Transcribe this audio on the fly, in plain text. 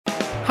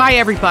Hi,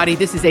 everybody.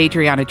 This is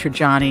Adriana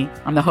Trajani.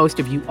 I'm the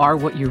host of You Are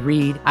What You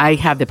Read. I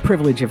have the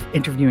privilege of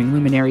interviewing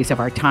luminaries of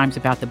our times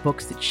about the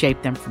books that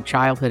shaped them from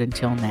childhood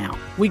until now.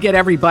 We get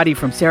everybody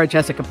from Sarah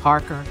Jessica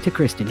Parker to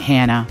Kristen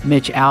Hanna,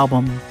 Mitch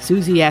Albom,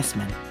 Susie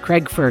Essman,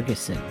 Craig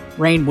Ferguson,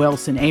 Rainn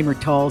Wilson, Amor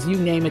Tolls, you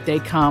name it, they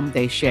come,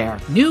 they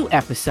share. New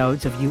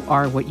episodes of You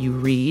Are What You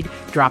Read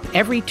drop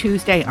every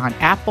Tuesday on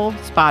Apple,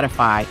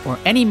 Spotify, or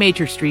any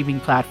major streaming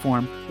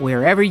platform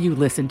wherever you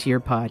listen to your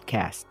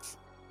podcasts.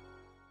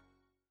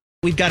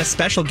 We've got a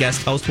special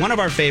guest host, one of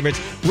our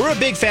favorites. We're a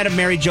big fan of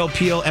Mary Jo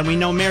Pehl, and we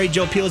know Mary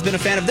Jo Pehl has been a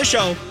fan of the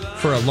show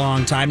for a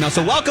long time now.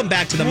 So welcome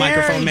back to the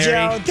microphone, Mary.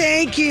 Jo,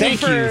 thank you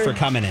for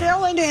coming in.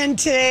 Filling in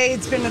today.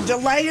 It's been a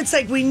delight. It's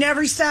like we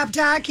never stop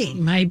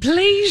talking. My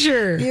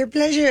pleasure. Your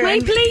pleasure. My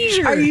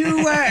pleasure. Are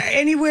you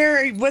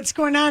anywhere? What's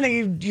going on? Are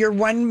you, your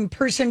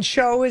one-person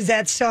show, is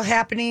that still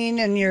happening?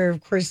 And you're,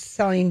 of course,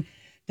 selling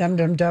Dum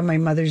Dum Dum, my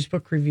mother's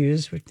book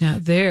reviews. Which now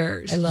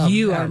there's, I love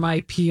you that. are my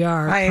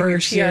PR I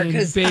person, am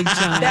your PR, big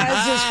time. That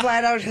is just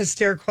flat out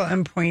hysterical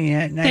and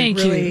poignant. And Thank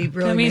I really, you.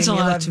 really That means a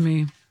lot love, to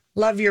me.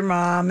 Love your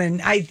mom.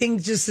 And I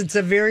think just it's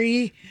a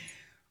very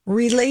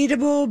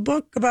relatable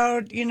book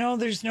about, you know,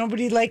 there's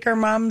nobody like our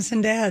moms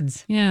and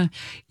dads. Yeah.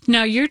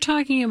 Now you're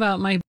talking about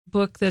my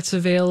book that's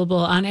available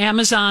on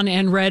Amazon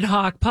and Red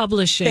Hawk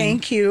Publishing.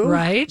 Thank you.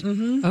 Right?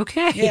 Mm-hmm.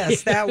 Okay.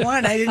 Yes, that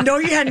one. I didn't know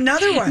you had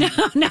another one.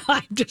 No,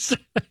 I'm just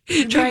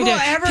trying to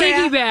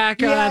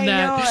piggyback on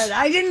that. I know.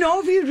 I didn't know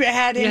if you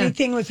had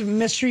anything with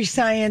Mystery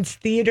Science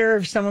Theater,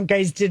 if some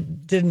guys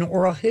did an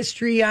oral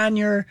history on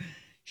your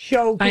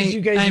show.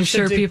 You guys I'm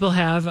sure people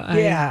have.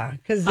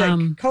 Because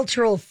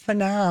cultural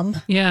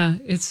phenom. Yeah,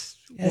 it's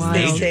as wild.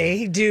 they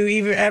say. Do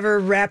you ever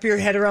wrap your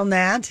head around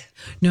that?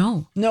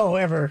 No,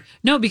 ever.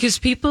 No, because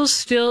people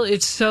still,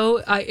 it's so,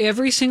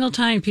 every single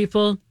time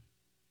people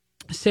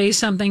say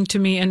something to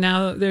me, and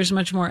now there's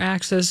much more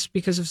access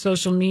because of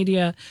social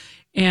media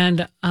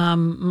and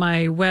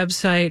my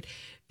website,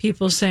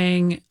 people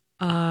saying,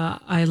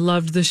 I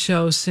loved the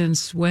show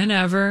since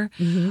whenever.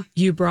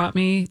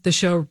 Mm-hmm. The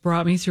show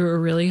brought me through a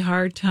really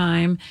hard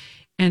time,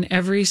 and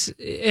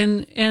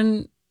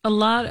and a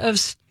lot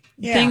of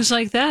things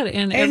like that.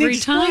 And every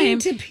explain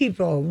time to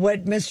people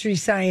what Mystery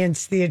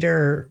Science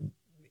Theater.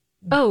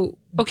 Oh,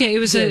 okay. It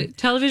was a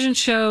television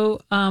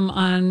show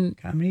on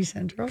Comedy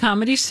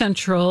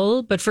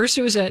Central, but first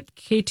it was at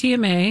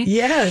KTMA.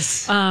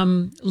 Yes.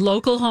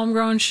 Local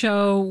homegrown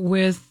show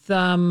with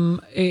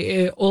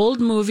old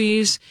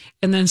movies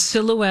and then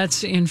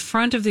silhouettes in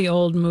front of the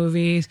old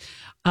movies,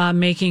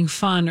 making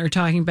fun or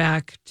talking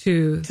back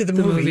to the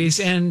movies.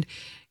 And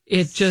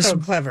it just so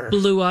clever.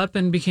 Blew up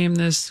and became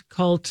this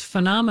cult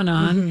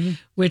phenomenon,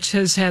 which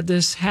has had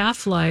this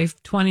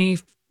half-life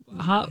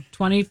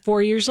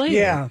 24 years later.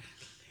 Yeah.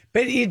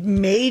 But it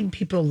made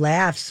people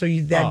laugh. So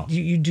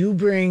you do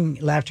bring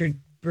laughter,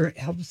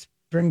 helps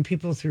bring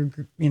people through,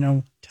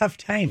 tough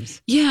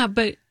times. Yeah.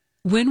 But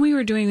when we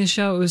were doing the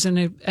show, it was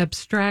an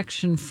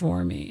abstraction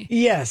for me.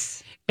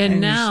 Yes. And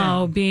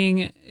now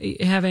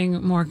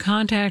having more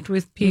contact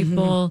with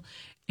people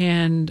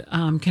and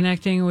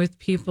connecting with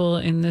people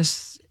in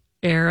this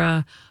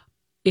era,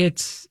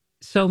 it's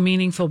so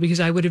meaningful because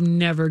I would have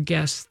never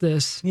guessed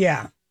this.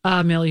 Yeah.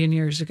 A million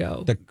years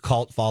ago. The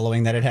cult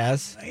following that it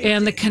has.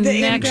 And the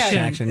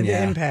connection.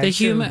 The impact.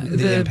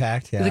 The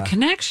impact, yeah. The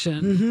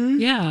connection. Mm-hmm.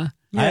 Yeah.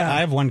 I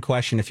have one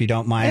question, if you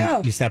don't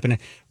mind you stepping in.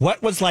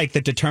 What was like the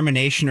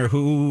determination, or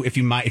who, if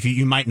you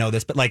might know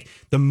this, but like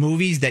the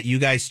movies that you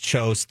guys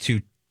chose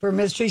for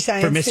Mystery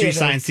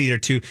Science Theater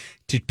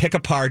to pick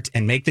apart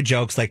and make the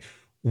jokes, like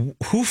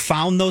who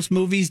found those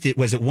movies?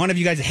 Was it one of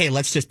you guys? Hey,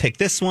 let's just pick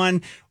this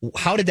one.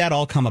 How did that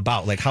all come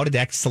about? Like, how did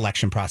that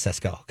selection process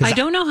go? I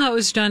don't know how it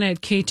was done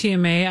at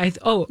KTMA.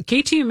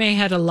 KTMA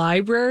had a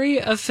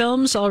library of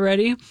films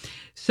already,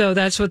 so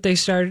that's what they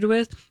started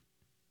with.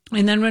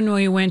 And then when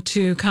we went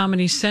to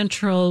Comedy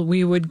Central,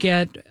 we would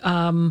get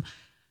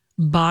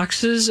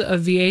boxes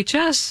of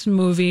VHS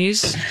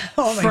movies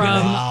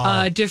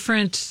from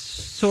different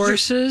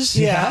sources.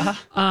 Yeah.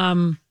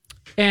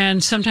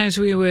 And sometimes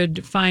we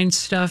would find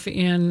stuff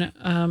in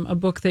a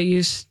book that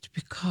used to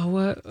be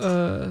called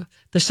The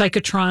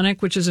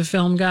Psychotronic, which is a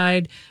film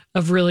guide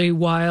of really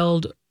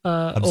wild,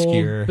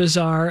 obscure, old,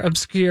 bizarre,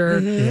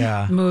 obscure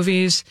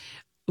movies.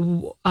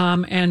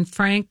 And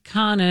Frank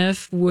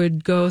Conniff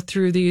would go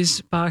through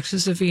these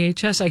boxes of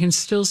VHS. I can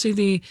still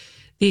see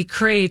the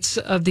crates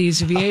of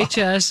these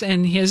VHS,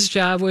 and his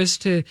job was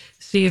to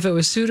see if it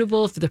was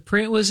suitable, if the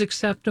print was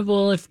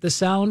acceptable, if the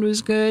sound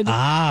was good.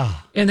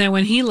 And then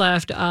when he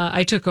left,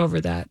 I took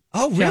over that.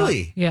 Oh,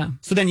 really? Yeah.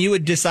 So then you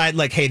would decide,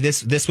 like, hey,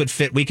 this would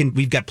fit.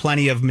 We've got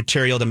plenty of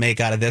material to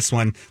make out of this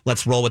one.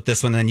 Let's roll with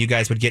this one. And then you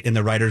guys would get in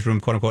the writer's room,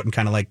 quote unquote, and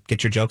kind of like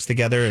get your jokes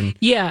together. And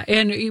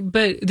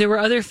but there were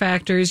other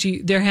factors.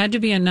 There had to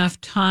be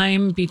enough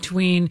time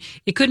between.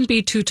 It couldn't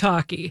be too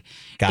talky.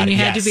 You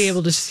had to be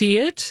able to see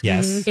it.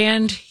 Yes.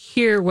 And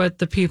hear what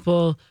the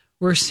people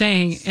were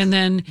saying, and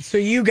then so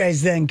you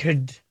guys then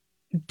could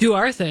do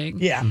our thing.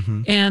 Yeah.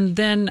 And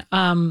then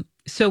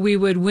so we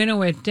would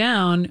winnow it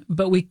down,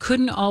 but we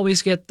couldn't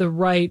always get the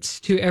rights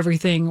to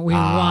everything we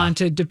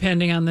wanted,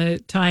 depending on the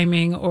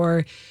timing,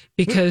 or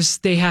because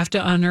they have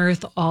to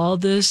unearth all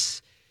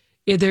this.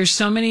 There's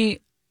so many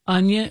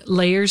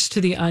layers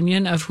to the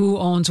onion of who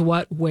owns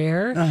what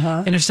where.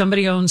 And if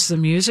somebody owns the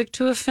music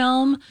to a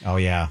film,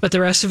 but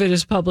the rest of it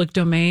is public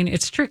domain,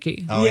 it's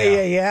tricky.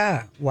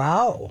 Yeah.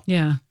 Wow.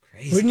 Yeah.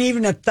 Wouldn't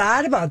even have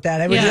thought about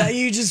that. I would let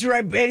you just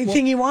write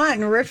anything you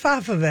want and riff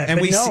off of it. And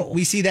but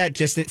we see that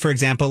just, for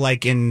example,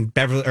 like in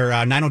Beverly or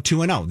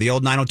 90210, the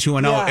old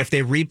 90210. If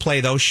they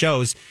replay those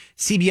shows,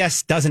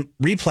 CBS doesn't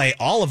replay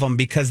all of them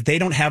because they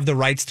don't have the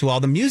rights to all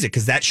the music,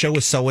 because that show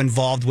is so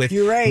involved with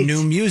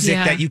new music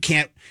that you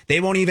can't. They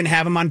won't even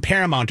have them on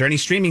Paramount or any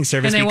streaming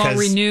service, and they won't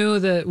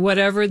renew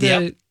whatever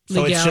the.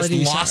 So it's just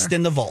lost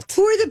in the vault.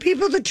 Who are the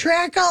people that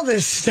track all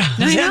this stuff?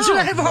 That's what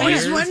I've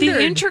always wondered.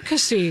 The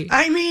intricacy.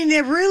 I mean,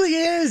 it really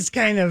is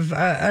kind of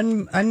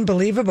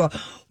unbelievable.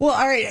 Well,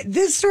 all right.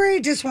 This story I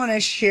just want to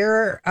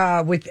share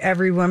with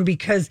everyone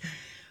because,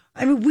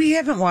 I mean, we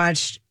haven't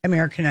watched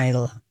American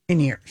Idol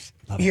in years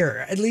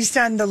here, at least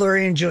on the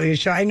Lori and Julia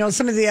show. I know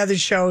some of the other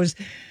shows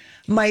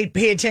might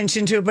pay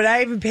attention to it, but I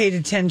haven't paid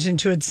attention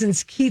to it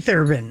since Keith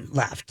Urban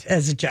left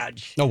as a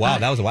judge. Oh wow,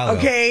 that was a while ago.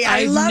 Okay,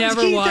 I've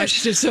never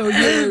watched it, so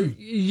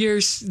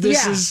this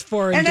is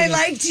foreign. And I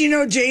liked,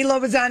 J-Lo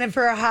was on it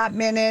for a hot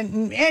minute,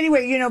 and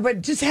anyway,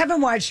 but just haven't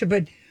watched it.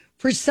 But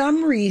for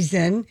some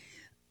reason,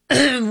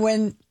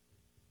 when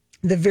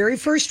the very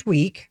first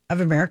week of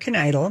American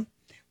Idol,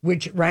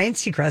 which Ryan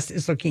Seacrest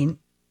is looking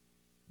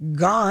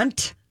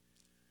gaunt.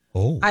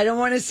 I don't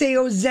want to say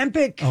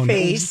Ozempic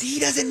face. No, he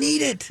doesn't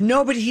need it.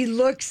 No, but he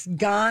looks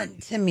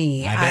gaunt to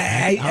me.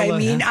 I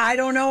mean, I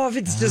don't know if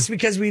it's just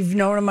because we've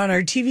known him on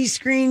our TV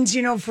screens,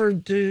 for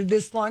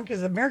this long,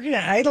 because American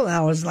Idol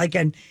now is like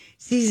in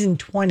season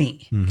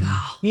 20,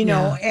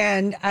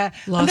 and I'm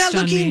not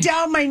looking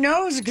down my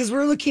nose because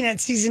we're looking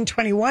at season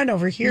 21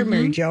 over here,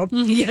 Mary Jo.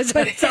 Yes,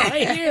 that's all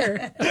I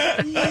hear.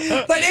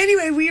 But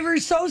anyway, we were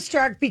so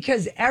struck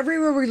because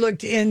everywhere we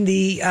looked in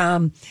the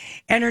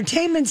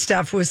entertainment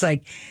stuff was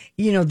like,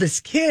 this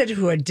kid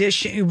who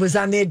was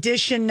on the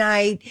audition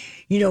night.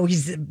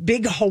 He's a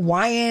big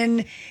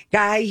Hawaiian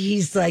guy.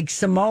 He's like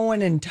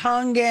Samoan and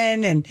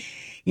Tongan. And,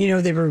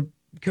 they were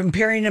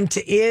comparing him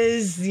to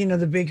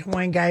the big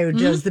Hawaiian guy who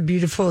does the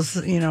beautiful,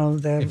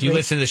 If you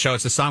listen to the show,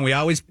 it's a song we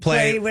always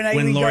play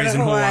when Lori's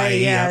in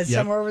Hawaii. Yeah,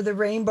 Somewhere Over the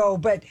Rainbow.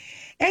 But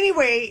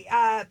anyway,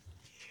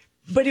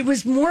 but it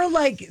was more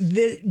like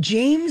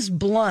James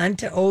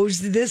Blunt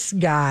owes this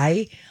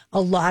guy a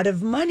lot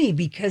of money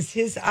because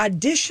his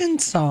audition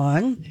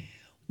song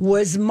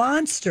was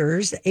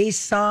Monsters, a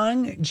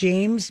song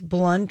James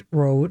Blunt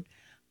wrote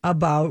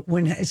about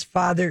when his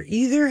father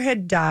either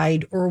had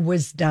died or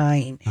was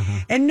dying.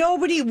 And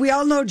we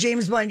all know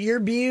James Blunt, you're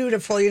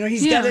beautiful.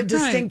 He's got a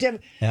distinctive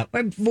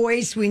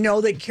voice. We know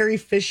that Carrie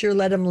Fisher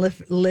let him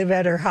live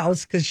at her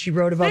house because she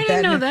wrote about that.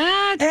 I didn't know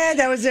that.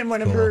 That was in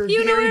one of her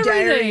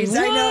diaries.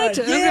 What? I know it.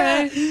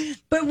 Okay. Yeah.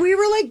 But we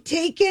were like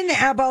taken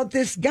about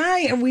this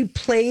guy, and we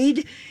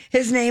played,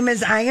 his name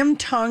is I Am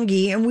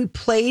Tongi, and we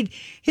played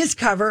his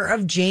cover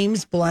of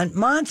James Blunt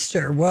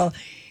Monster. Well,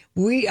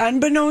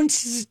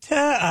 unbeknownst to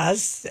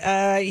us,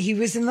 he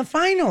was in the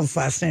finals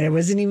last night. I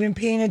wasn't even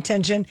paying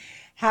attention,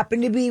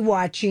 happened to be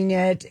watching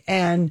it,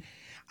 and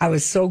I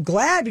was so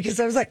glad because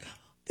I was like,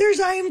 there's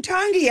I Am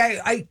Tongi.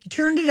 I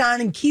turned it on,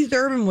 and Keith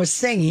Urban was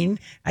singing.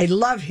 I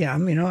love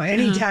him,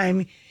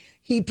 anytime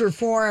he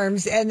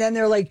performs. And then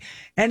they're like,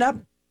 and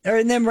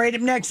then right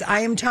up next,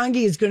 I Am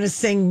Tongi is going to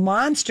sing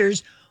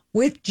Monsters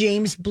with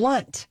James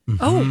Blunt.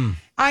 Oh,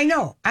 I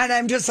know. And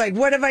I'm just like,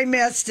 what have I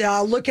missed?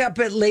 I'll look up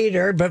it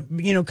later. But,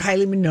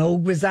 Kylie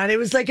Minogue was on. It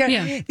was like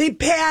they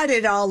pad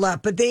it all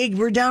up, but they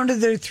were down to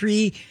their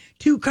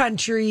two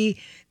country.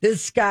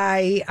 This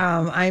guy,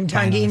 I'm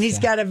Tongi, and he's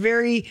got a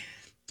very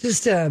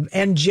just a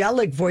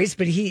angelic voice,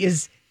 but he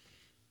is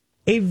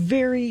a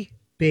very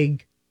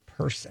big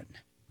person.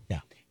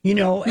 Yeah.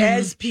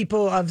 As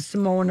people of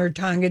Samoan or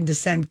Tongan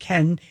descent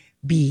can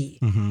be,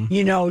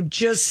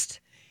 just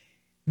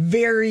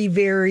very,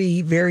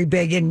 very, very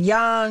big and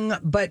young,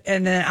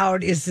 and then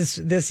out is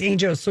this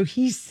angel. So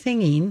he's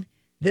singing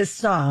this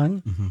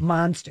song,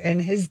 Monster,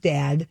 and his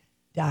dad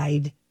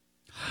died.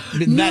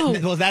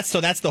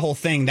 That's the whole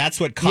thing. That's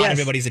what caught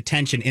everybody's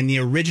attention in the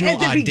original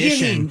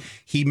audition.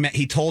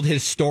 He told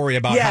his story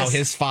about how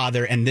his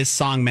father and this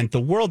song meant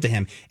the world to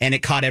him, and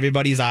it caught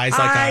everybody's eyes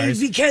like ours.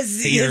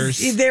 Because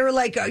they were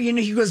like,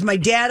 he goes, my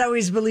dad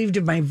always believed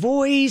in my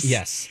voice.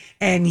 Yes.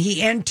 And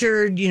he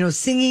entered,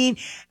 singing.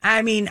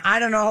 I mean, I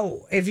don't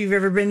know if you've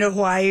ever been to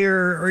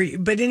Hawaii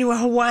but anyway,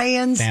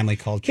 Hawaiians. Family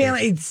culture.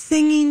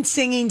 Singing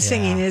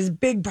is a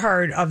big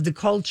part of the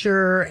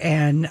culture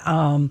and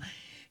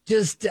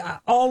just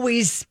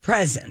always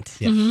present.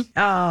 Yes.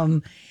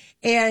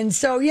 And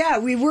so,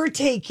 we were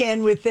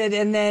taken with it.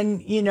 And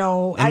then,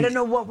 I don't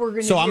know what we're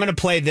going to do. So I'm going to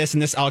play this,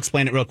 and I'll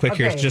explain it real quick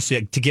here just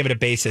to give it a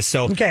basis.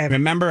 So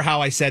remember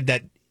how I said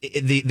that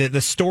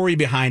the story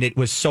behind it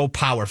was so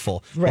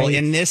powerful. Right. Well,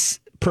 in this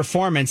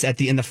performance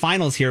in the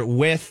finals here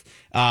with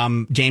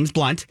James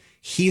Blunt.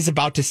 He's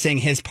about to sing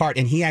his part,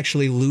 and he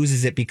actually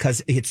loses it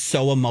because it's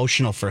so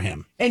emotional for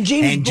him. And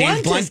James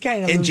Blunt is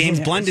kind of losing it. James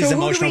Blunt is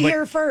emotional. Who do we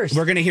hear first?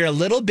 We're going to hear a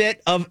little bit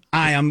of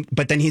I Am,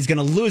 but then he's going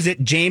to lose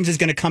it. James is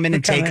going to come in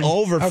and take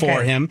over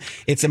for him.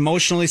 It's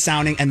emotionally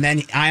sounding, and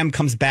then I Am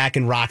comes back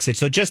and rocks it.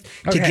 So just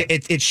to get,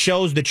 it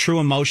shows the true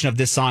emotion of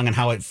this song and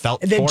how it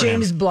felt that for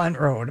James him. Blunt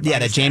wrote. Yeah,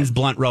 that James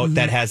Blunt wrote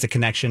that has a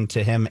connection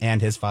to him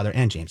and his father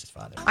and James's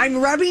father.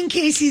 I'm rubbing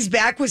Casey's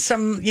back with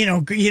some,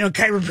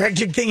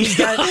 chiropractic thing he's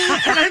got,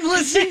 and I'm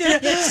listening to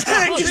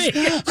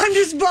it. I'm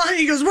just blind.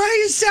 He goes, "Why are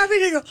you stopping?"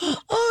 I go,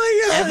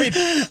 "Oh my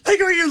God!" I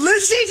go, "Are you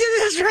listening to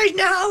this right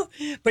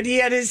now?" But he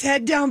had his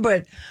head down.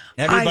 But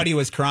everybody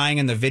was crying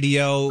in the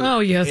video. Oh,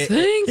 you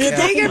think? You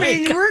think? I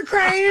mean, we're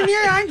crying, and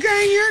I'm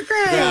crying, you're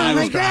crying. Yeah, oh I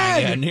my was God!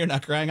 crying. Yeah, and you're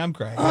not crying. I'm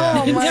crying.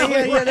 Oh my God!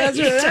 Yeah, that's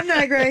right. I'm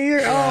not crying.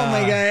 Oh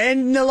my God!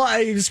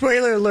 And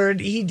spoiler alert: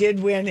 he did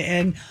win,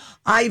 and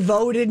I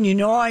voted,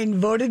 and I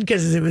voted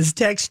because it was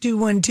text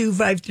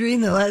 21253,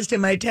 and the last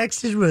time I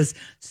texted was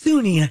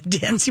Suni on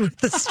Dancing with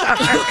the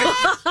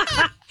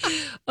Stars.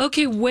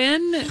 Okay,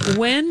 when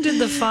did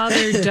the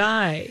father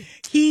die?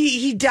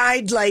 He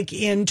died like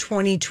in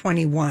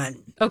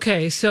 2021.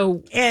 Okay,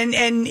 so and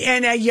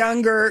a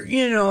younger,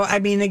 a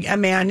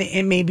man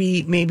in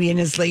maybe in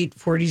his late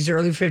 40s,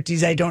 early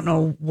 50s. I don't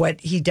know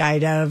what he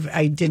died of.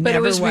 I didn't. But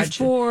ever it was watch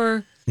before.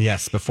 It.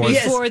 Yes,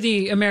 before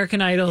the American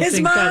Idol. His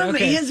thing. mom,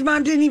 his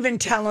mom didn't even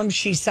tell him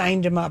she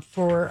signed him up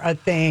for a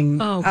thing.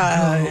 Oh,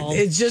 God.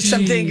 It's just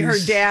something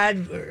his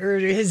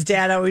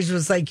dad always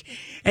was like,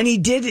 and he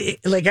did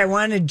like. I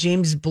wanted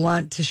James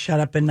Blunt to shut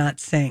up and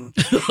not sing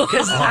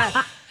because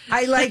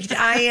I liked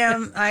I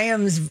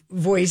Am's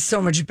voice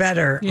so much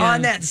better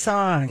on that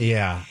song.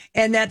 Yeah,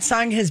 and that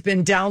song has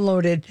been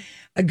downloaded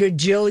a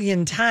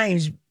gajillion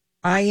times.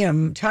 I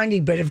Am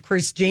Tiny, but of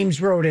course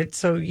James wrote it,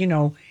 so he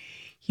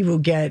will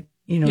get.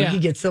 He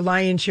gets the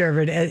lion's share of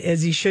it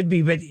as he should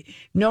be, but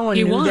no one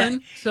knew that.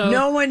 So.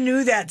 No one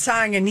knew that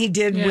song, and he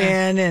did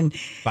win. And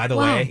by the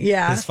way,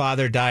 his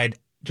father died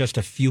just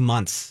a few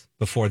months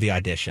before the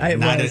audition.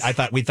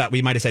 We thought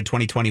we might have said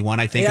 2021.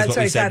 I think is what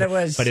we said. Thought it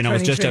was, but it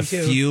was just a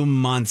few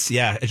months.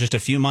 Yeah, it's just a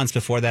few months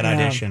before that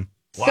audition.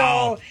 Wow.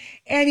 So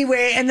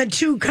anyway, and the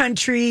two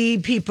country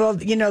people,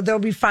 they'll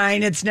be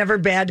fine. It's never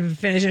bad to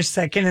finish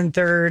second and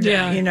third,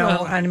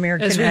 on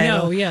American as we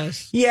Idol. know,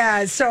 yes.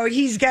 Yeah, so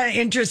he's got an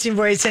interesting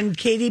voice. And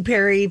Katy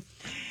Perry,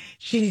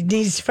 she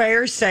needs to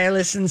fire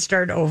stylists and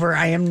start over.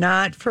 I am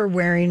not for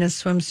wearing a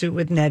swimsuit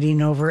with netting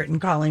over it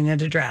and calling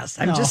it a dress.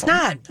 I'm just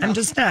not.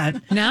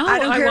 Now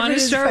I want to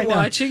start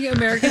watching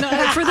American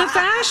Idol for the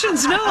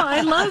fashions. No,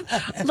 I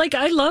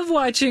love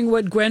watching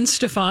what Gwen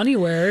Stefani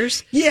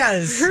wears.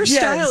 Yes. Her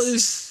style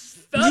is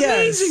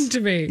amazing to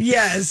me.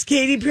 Yes.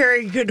 Katy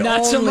Perry could not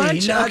only. So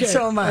much? Not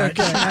so much.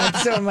 Okay. Not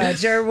so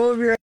much. All right, we'll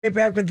be right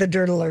back with the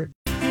Dirt Alert.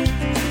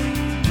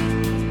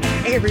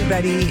 Hey,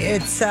 everybody.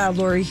 It's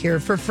Lori here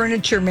for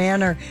Furniture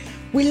Manor.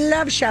 We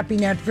love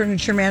shopping at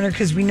Furniture Manor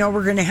because we know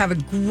we're going to have a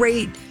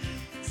great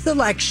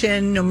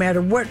selection no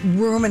matter what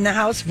room in the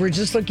house. If we're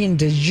just looking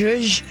to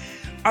zhuzh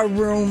a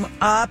room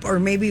up, or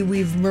maybe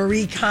we've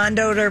Marie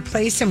Kondoed our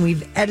place and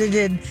we've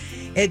edited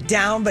it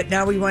down, but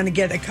now we want to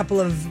get a couple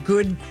of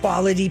good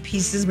quality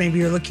pieces. Maybe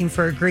you're looking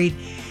for a great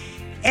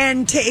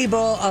end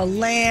table, a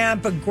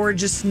lamp, a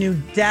gorgeous new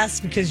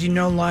desk because you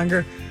no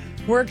longer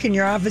work in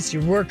your office, you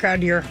work out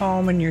of your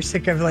home, and you're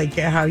sick of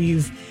how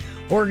you've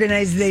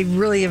organized. They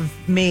really have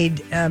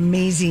made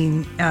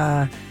amazing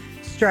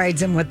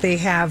strides in what they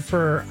have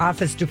for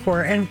office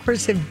decor, and of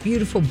course have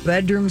beautiful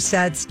bedroom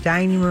sets,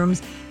 dining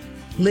rooms,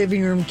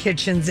 living room,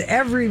 kitchens,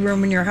 every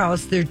room in your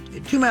house. They're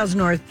 2 miles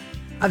north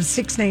of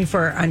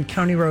 694 on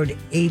County Road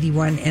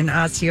 81 in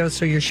Osseo.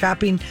 So you're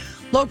shopping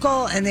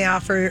local, and they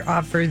offer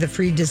the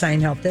free design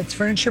help. That's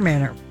Furniture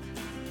Manor.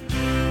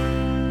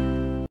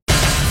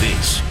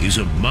 This is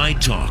a My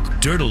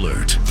Talk Dirt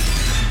Alert.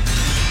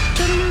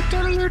 Dirt Alert,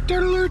 Dirt Alert,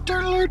 Dirt Alert,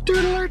 Dirt Alert,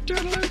 Dirt Alert,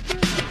 Dirt Alert.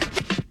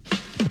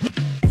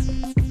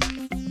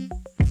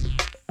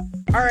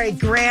 All right,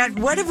 Grant,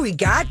 what have we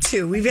got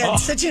to? We've had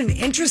such an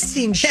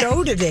interesting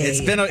show today.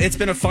 It's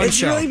been a fun show.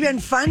 It's really been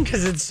fun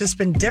because it's just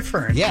been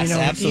different. Yes,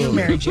 absolutely. You,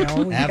 Mary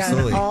Jo.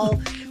 Absolutely.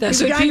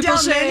 That's what people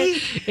say.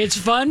 It's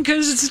fun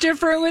because it's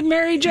different with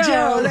Mary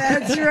Jo.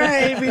 That's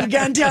right. We've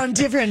gone down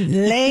different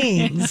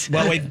lanes.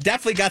 Well, we've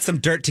definitely got some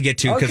dirt to get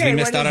to because we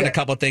missed out on a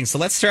couple of things. So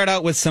let's start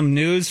out with some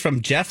news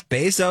from Jeff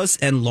Bezos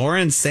and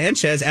Lauren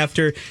Sanchez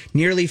after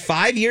nearly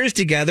 5 years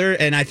together.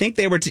 And I think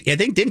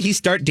didn't he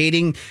start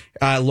dating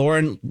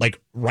Lauren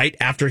right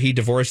after he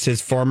divorced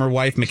his former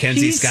wife,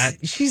 Mackenzie Scott?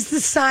 She's the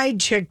side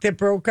chick that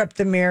broke up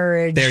the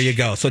marriage. There you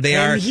go. So they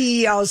are. And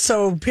he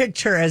also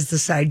picked her as the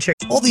side chick.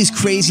 All these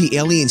crazy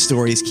alien alien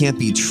stories can't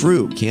be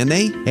true, can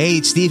they? Hey,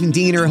 it's Stephen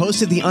Diener,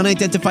 host of the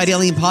Unidentified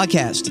Alien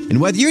Podcast. And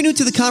whether you're new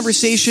to the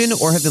conversation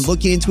or have been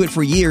looking into it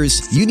for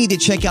years, you need to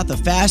check out the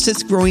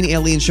fastest growing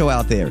alien show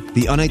out there,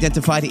 the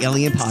Unidentified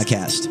Alien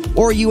Podcast,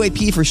 or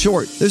UAP for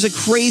short. There's a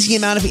crazy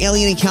amount of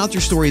alien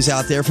encounter stories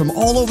out there from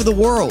all over the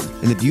world.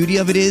 And the beauty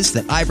of it is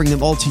that I bring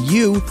them all to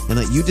you and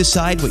let you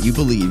decide what you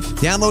believe.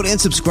 Download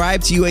and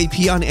subscribe to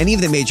UAP on any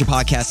of the major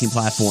podcasting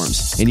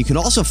platforms. And you can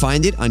also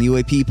find it on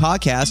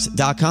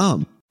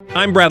UAPpodcast.com.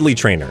 I'm Bradley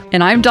Trainer.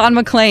 And I'm Don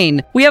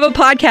McClain. We have a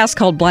podcast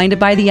called Blinded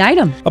by the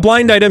Item. A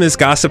blind item is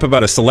gossip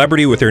about a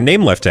celebrity with their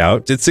name left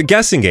out. It's a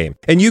guessing game,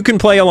 and you can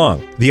play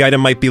along. The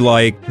item might be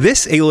like,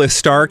 this A-list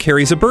star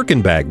carries a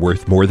Birkin bag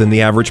worth more than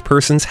the average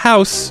person's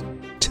house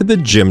to the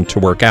gym to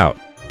work out.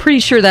 Pretty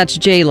sure that's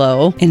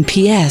J-Lo. And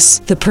P.S.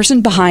 the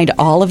person behind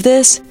all of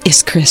this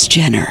is Kris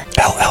Jenner,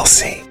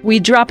 LLC. We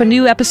drop a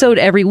new episode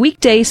every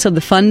weekday so the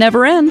fun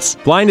never ends.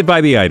 Blinded by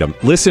the Item.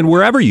 Listen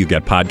wherever you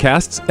get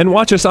podcasts and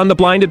watch us on the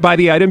Blinded by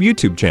the Item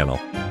YouTube channel.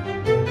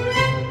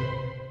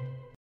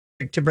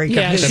 To break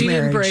up his she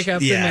marriage. didn't break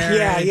up the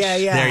marriage. Yeah.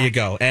 There you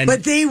go.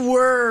 But they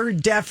were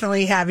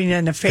definitely having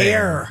an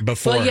affair.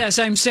 Before. Well, yes,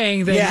 I'm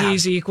saying that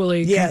he's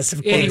equally. Yes,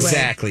 of course. Anyway,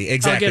 Exactly.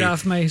 I'll get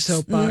off my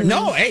soapbox.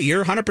 No, hey,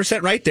 you're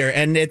 100% right there.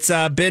 And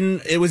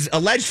it was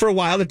alleged for a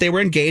while that they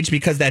were engaged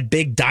because that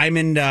big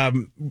diamond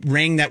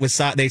ring that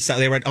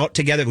they were out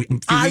together a few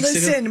weeks ago.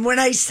 Listen, when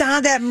I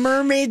saw that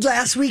mermaid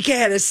last week, I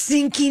had a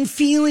sinking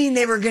feeling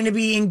they were going to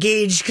be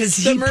engaged because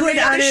he put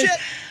on his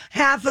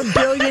 $500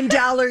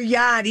 million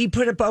yacht. He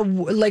put up a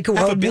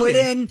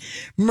wooden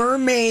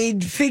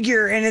mermaid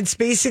figure, and it's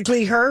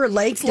basically her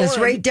likeness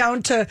right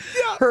down to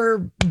her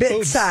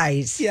bit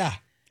size. Yeah.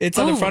 It's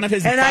on the front of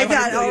his. And I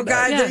thought, oh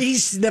God,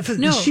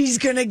 she's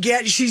gonna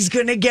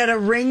get a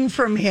ring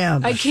from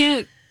him. I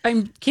can't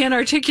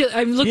articulate.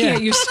 I'm looking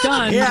at you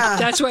stunned.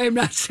 That's why I'm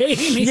not saying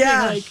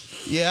anything.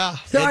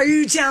 So are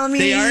you telling me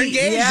they are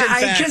engaged?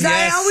 Yeah, because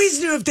I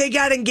always knew if they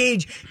got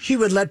engaged, she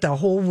would let the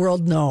whole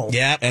world know.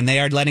 Yeah, and they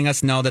are letting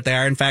us know that they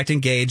are in fact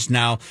engaged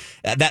now.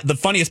 That the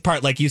funniest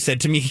part, like you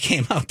said to me,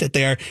 came out that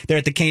they're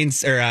at the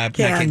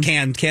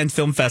Cannes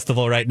Film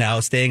Festival right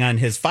now, staying on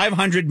his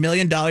 $500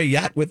 million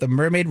yacht with a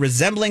mermaid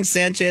resembling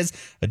Sanchez,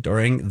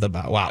 adoring the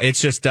bow. Wow, it's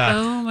just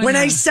when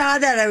I saw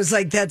that, I was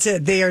like, that's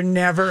it. They are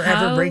never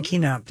ever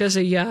breaking up. Does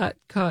a yacht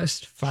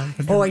cost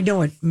 $500? Oh, I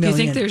know it. Do you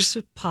think there's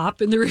a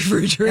pop in the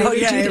refrigerator? Oh,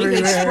 yeah,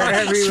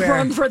 everywhere.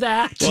 Sprung for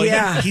that.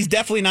 Well, he's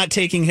definitely not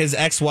taking his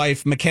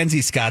ex-wife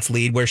Mackenzie Scott's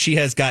lead, where she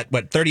has got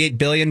 $38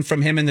 billion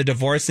from him in the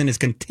divorce and is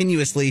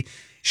continuously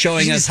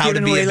showing us how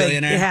to be a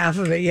billionaire. Half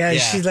of it,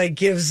 she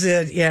gives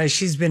it. Yeah,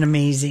 she's been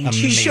amazing.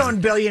 She's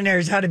shown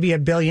billionaires how to be a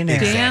billionaire.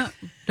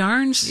 Exactly.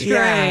 Darn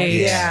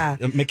straight. Yeah.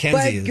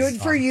 Mackenzie, but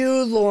good for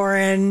you,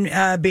 Lauren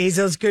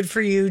Bezos. Good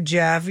for you,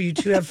 Jeff. You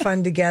two have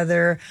fun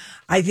together.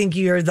 I think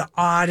you're the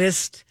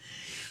oddest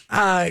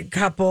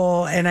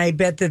couple, and I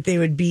bet that they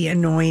would be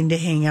annoying to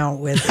hang out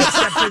with,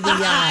 except for the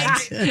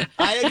yacht.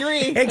 I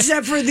agree.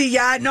 Except for the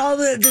yacht and all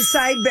the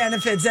side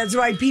benefits. That's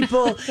why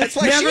people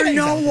never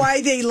know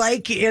why they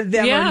like them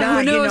or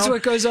not. Who knows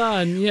what goes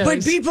on? Yes.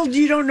 But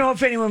you don't know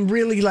if anyone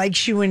really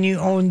likes you when you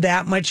own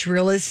that much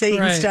real estate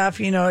and stuff.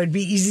 It'd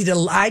be easy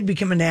I'd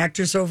become an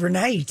actress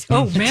overnight.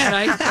 Oh man,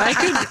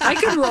 I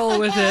could roll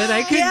with it.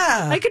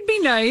 I could be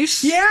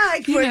nice. Yeah, I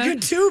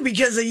could too,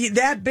 because of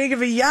that big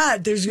of a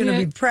yacht, there's going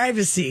to be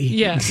privacy.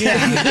 Yeah.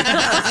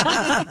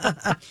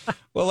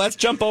 Well, let's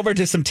jump over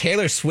to some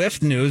Taylor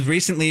Swift news.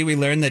 Recently, we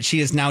learned that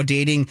she is now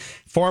dating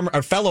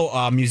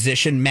fellow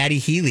musician Maddie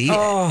Healy,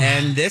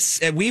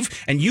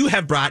 and you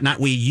have brought, not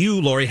we,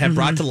 you, Lori, have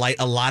brought to light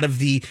a lot of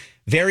the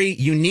very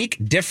unique,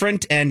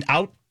 different, and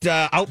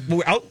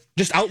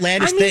just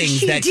outlandish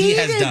things that he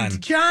has done.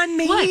 John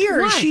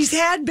Mayer. What? She's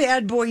had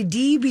Bad Boy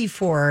D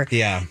before.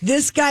 Yeah.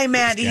 This guy,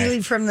 Matt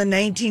Healy from the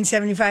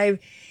 1975,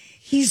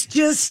 he's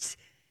just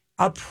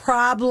a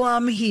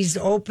problem. He's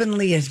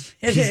openly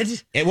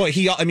admitted.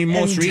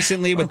 Most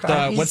recently with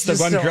what's the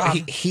one girl?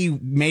 He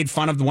made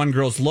fun of the one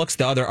girl's looks.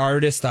 The other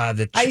artist,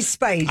 the Ice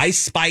Spice. Ice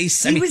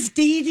Spice. He was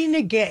dating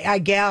a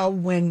gal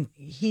when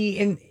he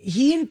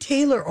and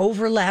Taylor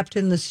overlapped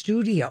in the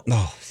studio.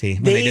 Oh, see,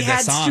 when they did had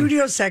that song.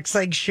 studio sex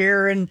like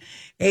Cher and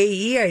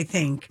AE, I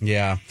think.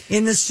 Yeah.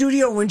 In the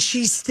studio when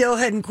she still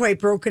hadn't quite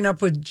broken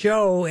up with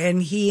Joe,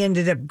 and he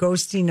ended up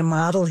ghosting a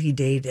model he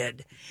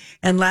dated.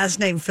 And last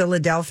night in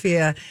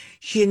Philadelphia,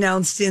 she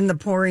announced in the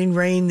pouring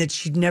rain that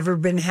she'd never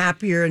been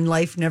happier and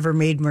life never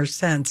made more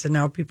sense. And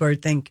now people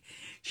think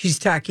she's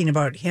talking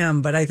about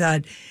him. But I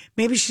thought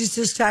maybe she's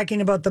just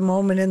talking about the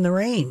moment in the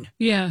rain.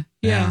 Yeah.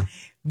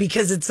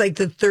 Because it's like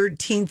the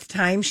 13th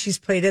time she's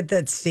played at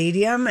that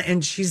stadium,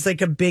 and she's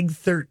like a big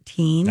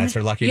 13. That's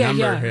her lucky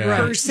number. Right.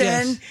 Person.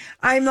 Yes.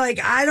 I'm like,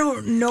 I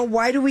don't know.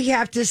 Why do we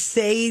have to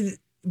say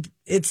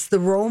it's the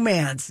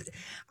romance?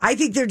 I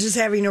think they're just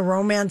having a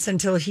romance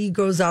until he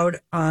goes out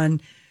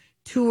on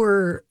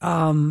tour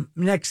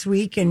next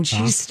week, and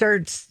she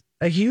starts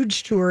a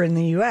huge tour in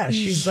the U.S.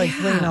 She's like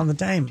playing all the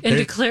time. And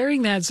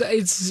declaring that,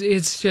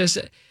 it's just...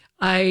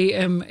 I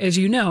am, as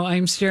you know,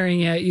 I'm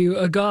staring at you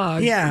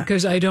agog. Yeah.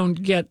 Because I don't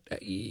get,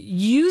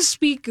 you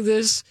speak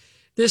this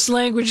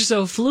language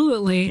so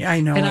fluently. I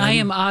know. And I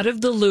am out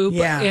of the loop.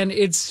 Yeah. And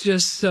it's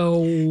just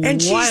so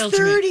and wild she's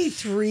to me.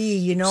 33,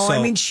 you know.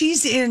 I mean,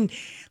 she's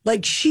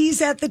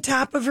at the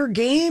top of her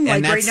game,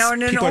 like right now,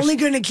 and they're only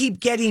going to keep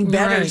getting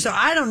better. Right. So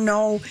I don't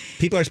know.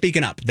 People are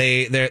speaking up.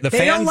 They fans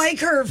don't like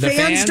her.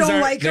 Fans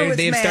don't like her with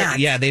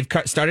Matt. They've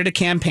started a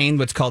campaign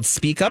what's called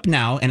Speak Up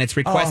Now, and it's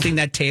requesting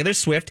that Taylor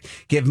Swift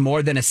give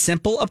more than a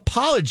simple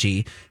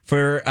apology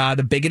for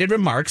the bigoted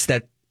remarks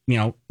that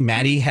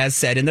Maddie has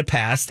said in the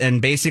past.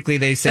 And basically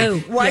they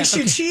said, why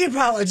should she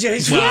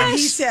apologize for what he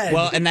said?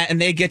 Well, and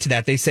they get to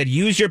that. They said,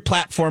 use your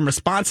platform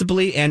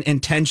responsibly and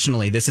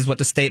intentionally. This is what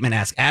the statement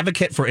asks.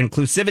 Advocate for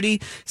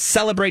inclusivity,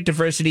 celebrate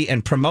diversity,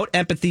 and promote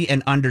empathy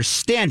and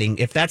understanding.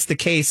 If that's the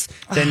case,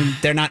 then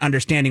they're not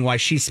understanding why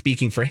she's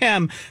speaking for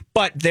him.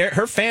 But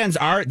her fans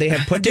they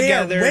have put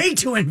together. They are way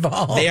too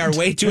involved. They are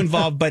way too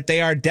involved, but they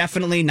are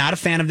definitely not a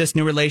fan of this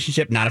new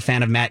relationship, not a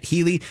fan of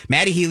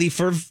Maddie Healy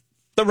for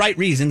the right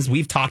reasons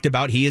we've talked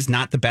about. He is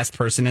not the best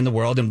person in the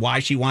world, and why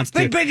she wants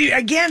to. But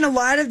again, a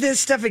lot of this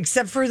stuff,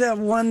 except for the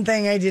one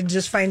thing I did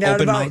just find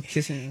out about. Mouth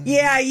kissing.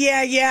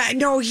 Yeah.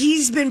 No,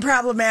 he's been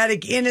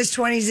problematic in his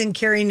 20s and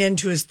carrying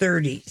into his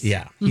 30s.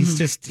 Yeah,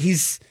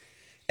 he's.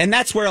 And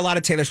that's where a lot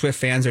of Taylor Swift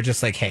fans are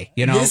just like, hey,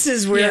 this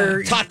is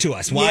where talk to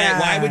us.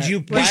 Why would you?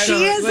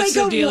 She has what's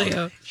the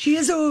dealio? She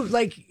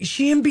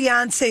and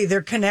Beyonce,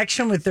 their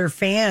connection with their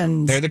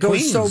fans, they're the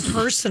goes queens. so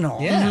personal.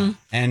 Yeah,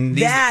 and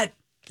that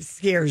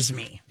scares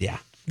me. Yeah.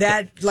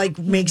 That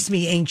makes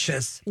me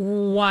anxious.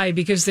 Why?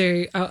 Because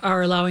they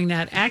are allowing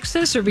that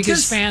access, or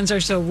because fans are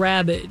so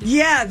rabid?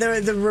 Yeah,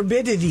 the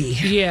rabidity.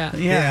 Yeah.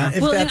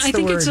 Well, and I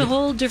think it's a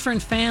whole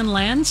different fan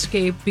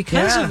landscape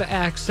because of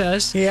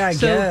access. Yeah, I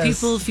so guess.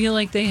 people feel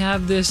like they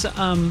have this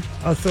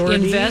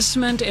authority,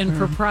 investment, and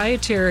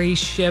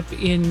proprietorship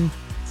in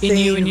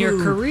you and your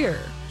career.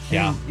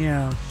 Yeah.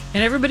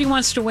 And everybody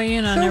wants to weigh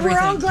in on so everything.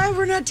 We're all glad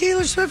we're not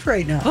Taylor Swift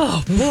right now.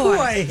 Oh,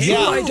 boy. Yeah.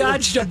 I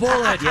dodged a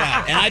bullet.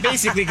 Yeah, and I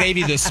basically gave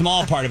you the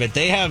small part of it.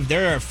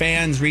 There are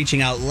fans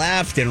reaching out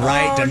left and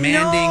right,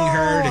 demanding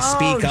her to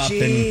speak up.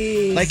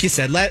 And like you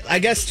said,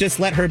 just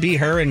let her be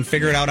her and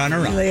figure it out on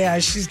her own. Yeah,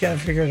 she's got to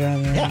figure it out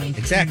on her own. Yeah,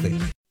 exactly.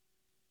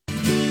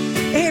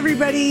 Hey,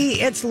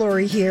 everybody. It's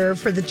Lori here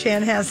for the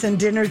Chanhassen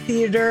Dinner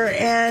Theater.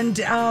 And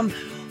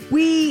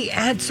we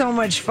had so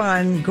much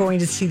fun going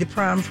to see the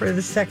prom for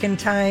the second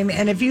time.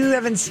 And if you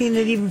haven't seen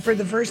it even for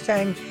the first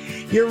time,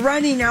 you're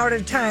running out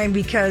of time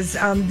because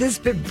this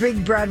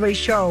big Broadway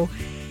show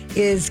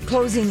is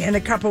closing in a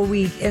couple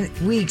weeks, and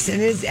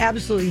it is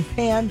absolutely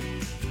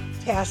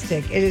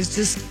fantastic. It is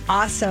just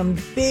awesome.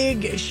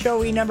 Big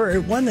showy number.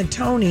 It won the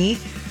Tony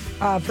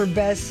for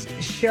best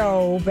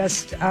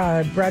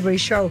Broadway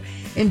show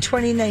in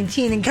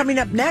 2019. And coming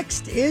up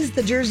next is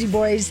the Jersey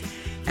Boys,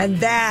 and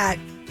that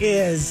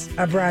is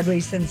a Broadway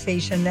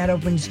sensation. That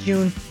opens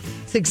June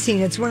 16.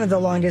 It's one of the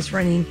longest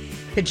running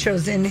hit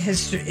shows in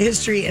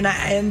history,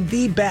 and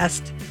the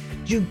best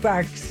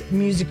jukebox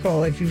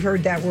musical, if you've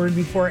heard that word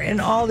before, and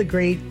all the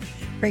great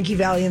Frankie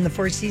Valli and the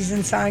Four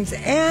Seasons songs.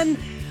 And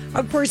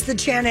of course, the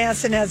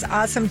Chanhassen has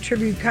awesome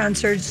tribute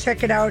concerts.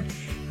 Check it out.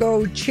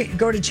 Go to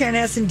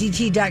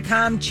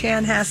chanhassendt.com.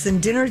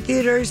 Chanhassen Dinner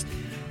Theaters,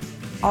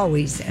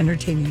 always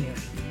entertaining you.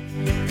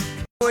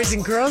 Boys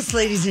and girls,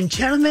 ladies and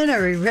gentlemen,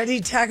 are we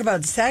ready to talk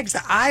about sex?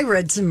 I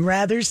read some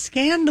rather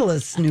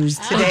scandalous news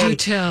today. Do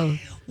tell.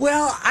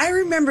 Well, I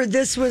remember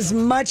this was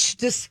much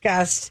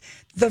discussed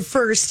the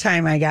first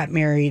time I got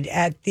married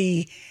at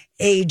the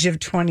age of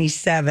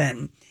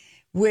 27,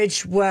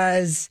 which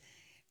was,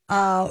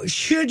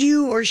 should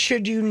you or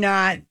should you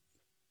not,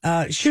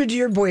 should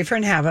your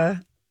boyfriend have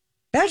a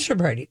bachelor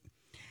party?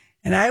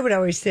 And I would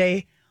always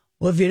say,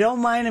 well, if you don't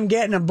mind him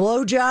getting a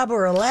blowjob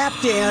or a lap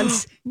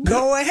dance,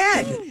 go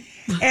ahead.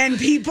 And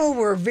people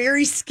were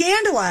very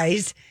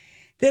scandalized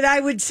that I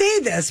would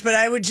say this, but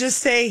I would just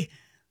say,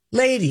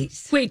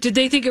 ladies. Wait, did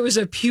they think it was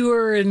a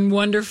pure and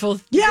wonderful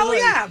thing?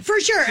 Yeah, for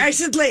sure. I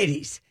said,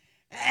 ladies.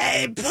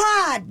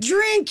 Pot,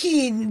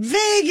 drinking,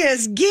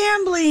 Vegas,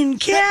 gambling,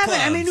 cabin.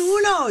 I mean,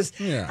 who knows?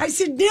 Yeah. I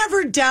said,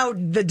 never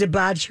doubt the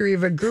debauchery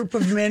of a group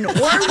of men or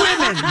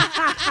women.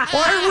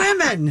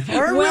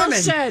 Well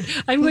said.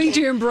 I'm going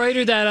to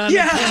embroider that on the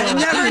pillow.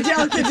 Never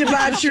doubt the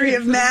debauchery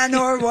of man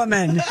or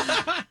woman.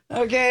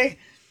 Okay?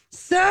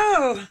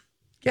 So,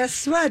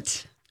 guess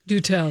what? Do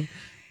tell.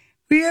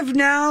 We have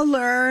now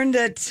learned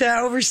that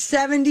over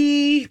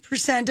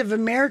 70% of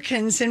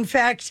Americans, in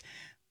fact,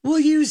 will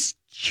use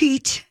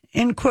cheat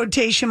in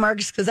quotation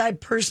marks, because I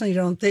personally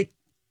don't think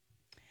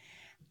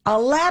a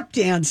lap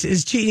dance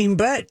is cheating,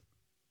 but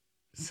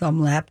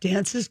some lap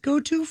dances go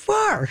too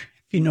far,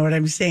 if you know what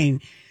I'm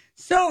saying.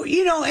 So,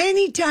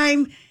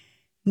 anytime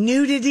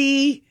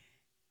nudity,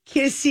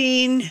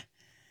 kissing,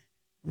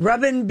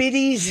 rubbing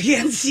biddies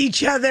against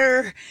each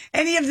other,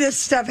 any of this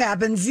stuff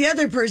happens, the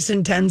other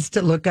person tends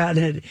to look at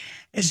it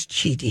as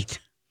cheating,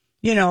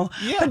 Yeah.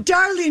 But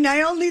darling,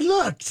 I only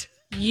looked.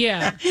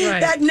 Yeah, right.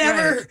 That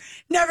never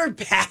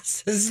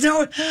passes.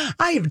 No,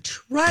 I have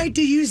tried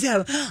to use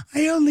that.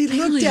 I only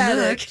looked at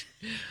it.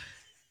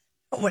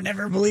 No one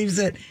ever believes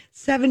it.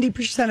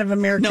 70% of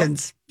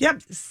Americans. Nope.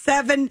 Yep,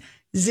 70.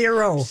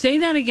 Say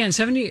that again.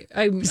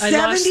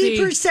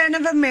 70%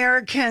 of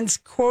Americans,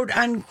 quote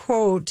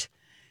unquote,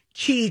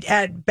 cheat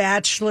at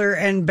bachelor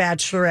and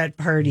bachelorette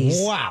parties.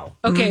 Wow.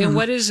 Okay, and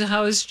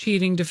how is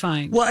cheating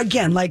defined? Well,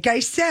 again, like I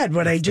said,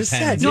 what I just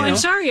said. No, I'm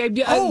sorry.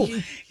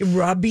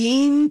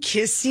 Rubbing,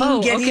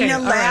 kissing, getting a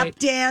lap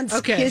dance,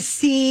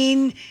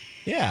 kissing.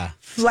 Yeah.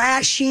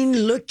 Flashing,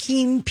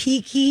 looking,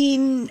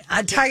 peeking.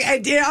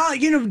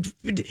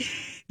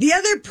 The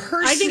other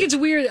person. I think it's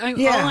weird. All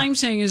I'm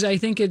saying is I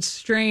think it's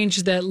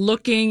strange that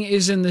looking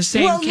is in the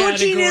same category. Well,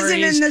 looking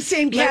isn't in the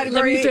same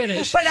category. Let me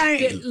finish. But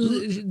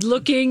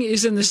looking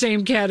is in the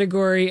same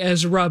category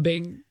as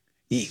rubbing.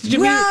 But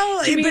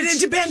it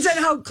depends on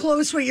how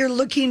close what you're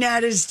looking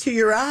at is to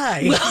your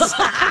eyes.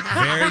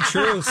 Very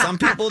true. Some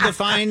people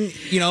define,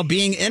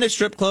 being in a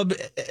strip club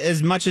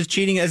as much as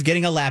cheating as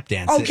getting a lap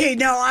dance. Okay,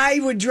 now I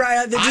would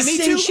draw the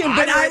distinction,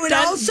 but I would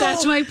also...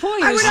 That's my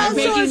point. I would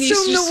also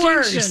assume the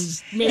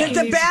worst. That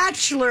the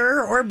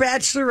Bachelor or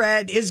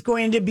Bachelorette is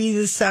going to be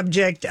the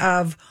subject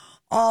of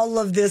all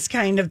of this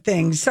kind of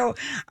thing. So,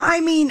 I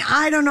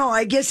don't know.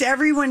 I guess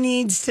everyone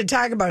needs to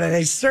talk about it.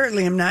 I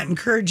certainly am not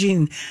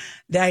encouraging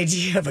the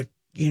idea of a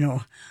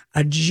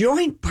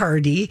joint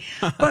party,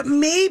 but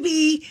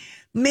maybe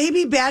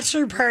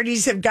bachelor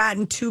parties have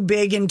gotten too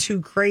big and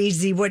too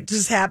crazy.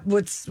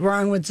 What's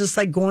wrong with just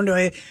like going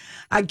to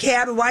a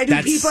cabin? Why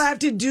do people have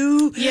to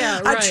do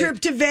a trip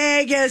to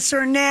Vegas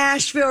or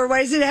Nashville? Or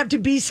why does it have to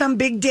be some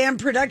big damn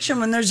production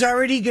when there's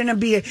already going to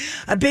be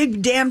a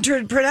big damn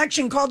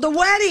production called The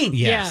Wedding?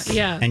 Yes.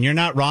 Yeah. And you're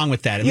not wrong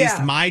with that. At least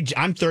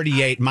I'm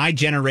 38. My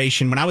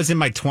generation, when I was in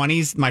my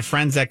 20s, my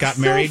friends that got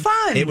married,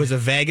 fun. It was a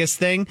Vegas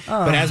thing.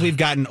 But as we've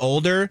gotten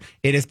older,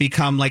 it has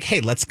become like,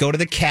 hey, let's go to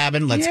the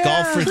cabin. Let's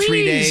golf for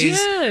 3 days.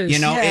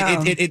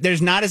 Yes.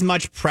 There's not as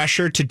much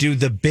pressure to do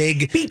the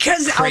big,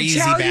 because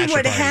crazy I'll tell you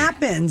what party.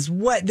 happens.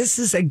 This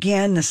is a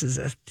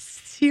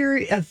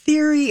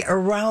theory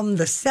around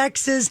the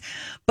sexes,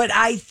 but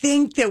I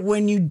think that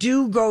when you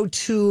do go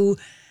to,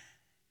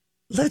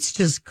 let's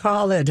just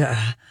call it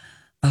a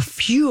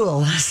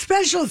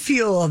special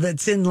fuel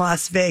that's in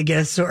Las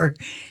Vegas or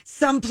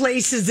some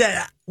places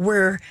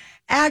where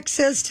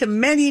access to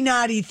many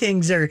naughty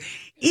things are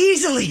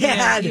easily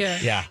had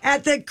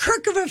at the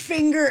crook of a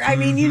finger. I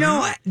mean,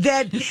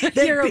 that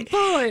you're a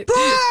poet. Boy,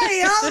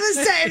 all of a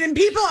sudden, and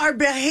people are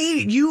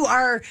behaving.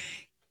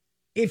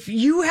 If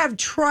you have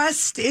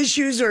trust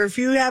issues or if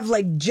you have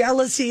like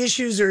jealousy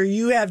issues or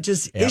you have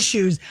just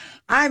issues,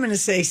 I'm going to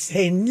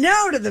say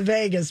no to the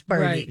Vegas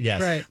party. Right.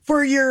 Yes. Right.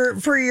 For your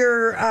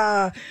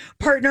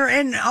partner.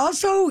 And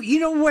also,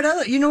 what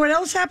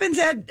else happens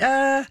at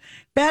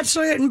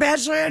Bachelorette and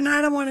Bachelorette? And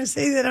I don't want to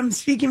say that I'm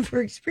speaking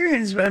for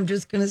experience, but I'm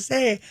just going to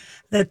say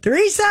that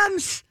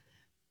threesomes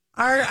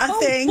are a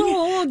thing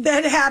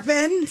that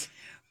happen.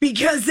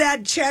 Because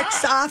that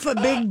checks off a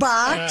big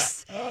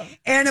box.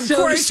 And of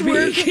course, so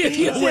to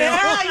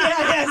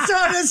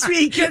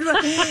speak.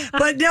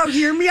 But no,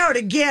 hear me out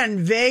again.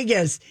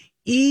 Vegas,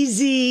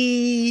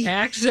 easy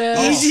access.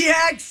 The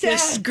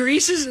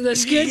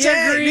skids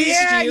are greased.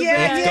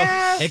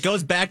 It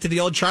goes back to the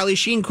old Charlie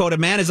Sheen quote: "A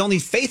man is only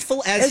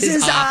faithful as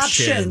his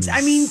options."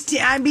 I mean,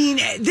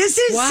 this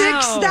is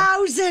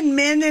 6,000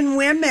 men and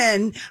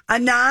women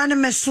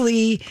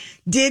anonymously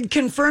did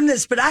confirm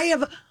this, but I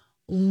have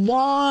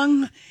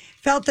long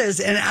felt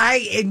this, and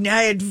and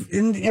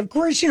of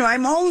course,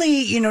 I'm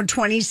only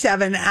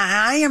 27.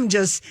 I am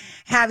just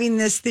having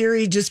this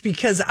theory just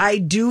because I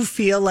do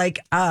feel like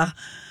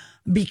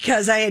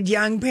because I had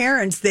young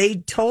parents, they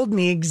told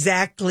me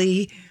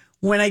exactly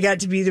when I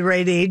got to be the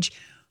right age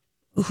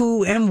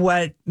who and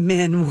what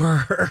men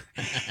were.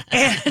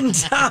 And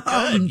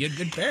you had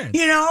good parents.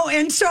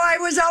 And so I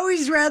was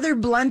always rather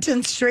blunt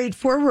and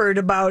straightforward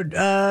about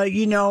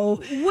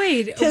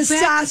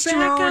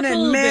testosterone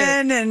and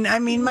men bit.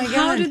 And my God.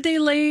 How did they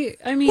lay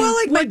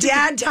my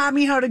dad taught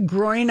me how to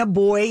groin a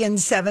boy in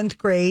 7th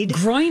grade.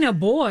 Groin a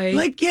boy?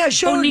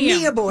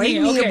 Knee a boy.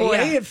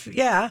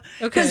 Yeah.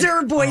 Because there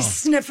were boys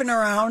sniffing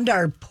around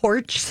our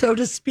porch, so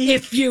to speak.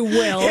 If you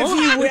will.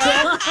 Wanting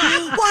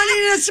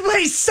us to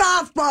play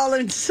softball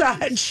and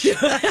such.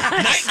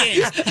 Night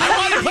games. I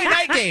want to play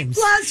night games.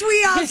 Plus,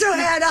 we also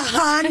had a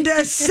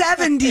Honda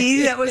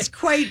 70 that was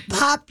quite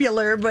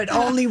popular, but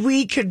only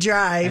we could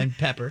drive. And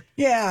Pepper.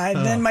 Yeah,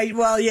 and then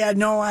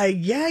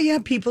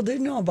people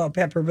did know about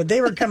Pepper, but they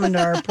were coming to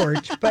our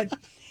porch. But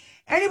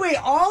anyway,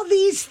 all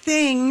these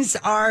things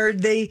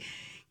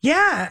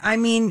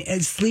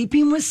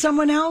sleeping with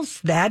someone else,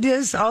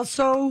 that's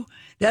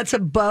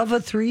above a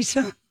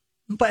threesome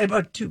by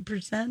about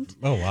 2%.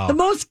 Oh, wow. The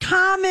most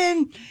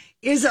common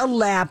is a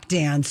lap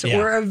dance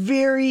or a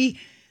very,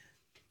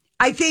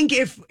 I think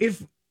if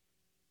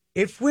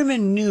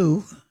women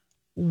knew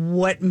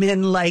what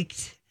men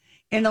liked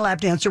in a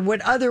lap dance or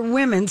what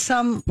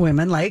some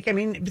women like,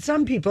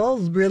 some people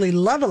really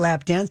love a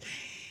lap dance,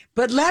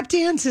 but lap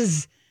dance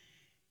is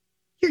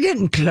you're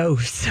getting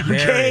close,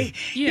 okay?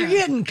 Yeah. You're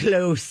getting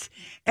close.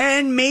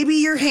 And maybe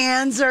your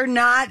hands are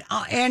not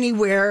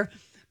anywhere,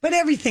 but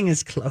everything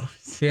is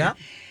close. Yeah.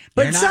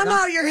 But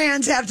somehow your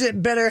hands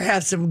better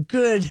have some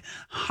good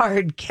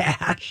hard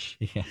cash.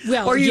 Yeah.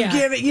 Well, or you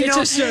give it, it's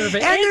a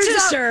service. And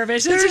it's a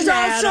service. It's an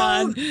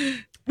add-on.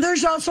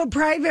 There's also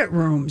private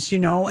rooms,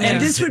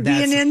 and this would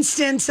be an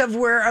instance of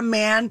where a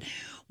man,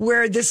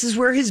 where this is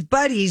where his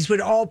buddies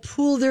would all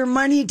pool their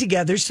money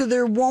together, so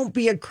there won't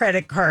be a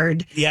credit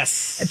card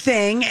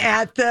thing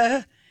at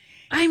the.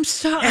 I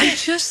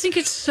just think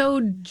it's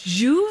so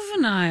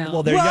juvenile.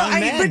 Well, they're young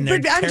men.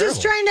 But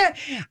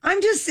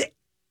I'm just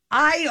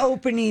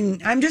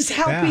eye-opening. I'm just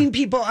helping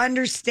people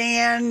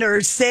understand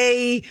or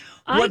say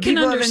what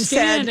people haven't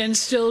said. And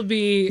still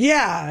be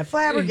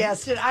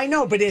flabbergasted. I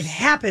know, but it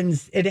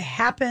happens. It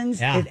happens.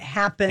 Yeah. It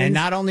happens. And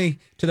not only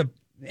to the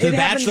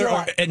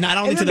Bachelor,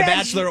 the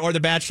Bachelor or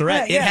the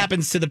Bachelorette, it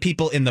happens to the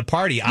people in the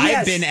party. Yes,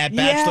 I've been at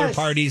bachelor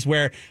parties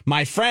where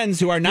my friends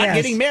who are not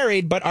getting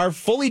married but are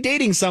fully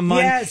dating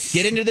someone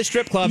get into the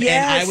strip club,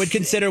 and I would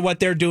consider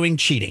what they're doing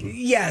cheating.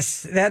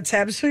 Yes, that's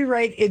absolutely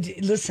right.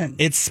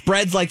 It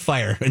spreads like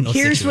fire. In those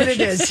Here's situations.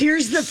 what it is.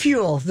 Here's the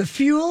fuel. The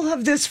fuel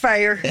of this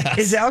fire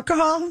is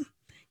alcohol,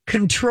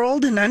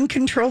 controlled and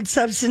uncontrolled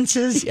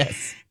substances,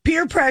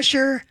 peer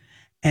pressure,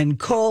 and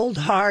cold,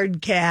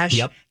 hard cash.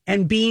 Yep.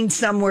 And being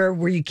somewhere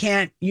where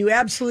you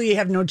absolutely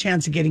have no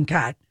chance of getting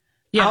caught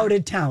out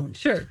of town.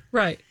 Sure,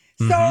 right.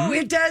 So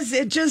it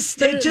just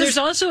there's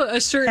also a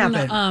certain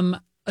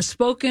a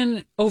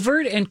spoken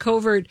overt and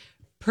covert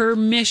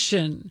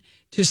permission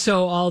to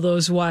sow all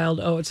those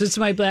wild oats. It's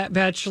my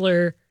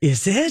Bachelor.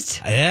 Is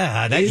it?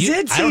 Yeah. Is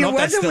it? I don't know it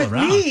wasn't with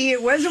me.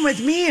 It wasn't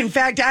with me. In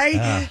fact,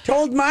 I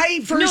told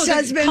my first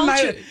husband.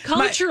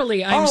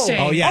 Culturally, I'm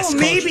saying. Oh, yes.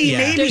 Maybe.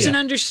 There's an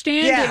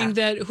understanding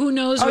that who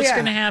knows what's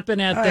going to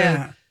happen at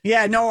the...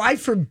 Yeah, no, I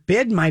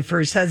forbid my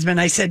first husband.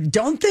 I said,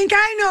 don't think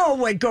I know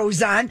what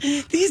goes on.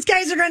 These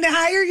guys are going to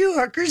hire you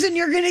hookers and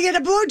you're going to get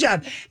a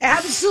blowjob.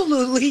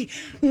 Absolutely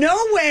no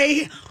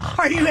way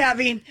are you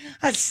having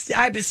a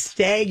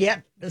stag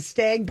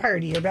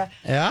party.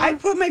 I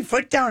put my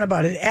foot down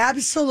about it.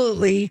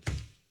 Absolutely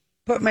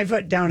put my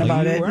foot down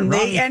about it. And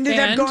they ended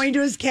up going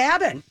to his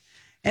cabin.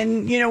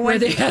 And, where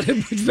they had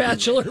a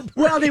bachelor.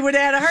 Well, they would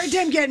have had a hard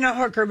time getting a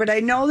hooker, but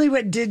I know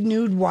they did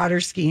nude water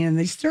skiing, and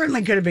they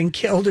certainly could have been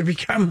killed or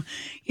become,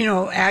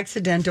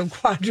 accidental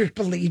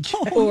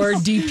quadriplegic. Or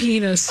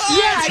de-penis.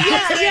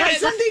 Yeah.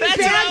 Something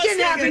bad can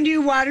happen to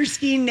you water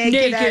skiing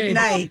naked at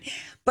night.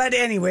 But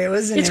anyway, it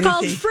wasn't It's anything.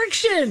 called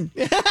friction.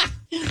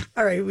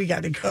 All right, we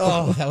got to go.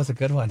 Oh, that was a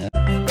good one.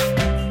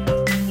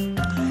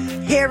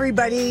 Hey,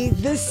 everybody.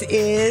 This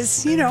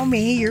is,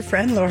 me, your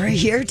friend Laura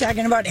here,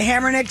 talking about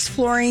Hammernix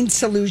Flooring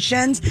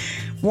Solutions.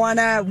 Want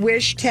to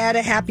wish Tad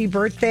a happy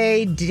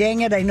birthday.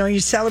 Dang it, I know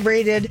you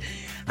celebrated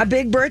a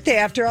big birthday.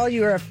 After all,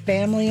 you're a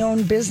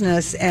family-owned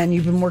business, and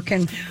you've been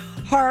working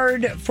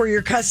hard for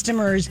your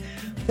customers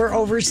for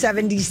over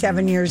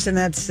 77 years, and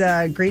that's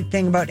a great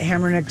thing about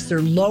Hammernix.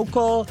 They're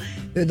local.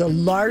 They're the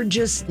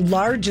largest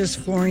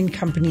flooring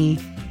company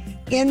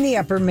in the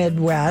upper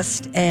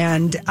Midwest,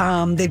 and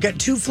they've got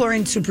two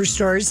flooring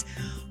superstores,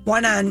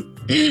 one on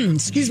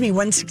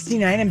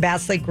 169 and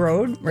Bass Lake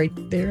Road right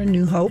there in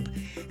New Hope,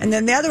 and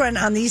then the other one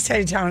on the east side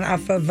of town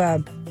off of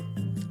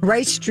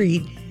Rice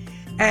Street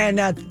and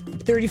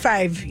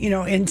 35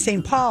 in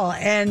St. Paul.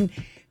 And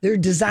their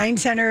design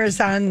center is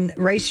on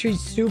Rice Street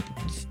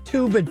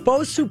too, but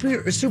both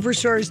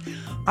superstores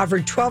offer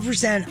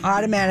 12%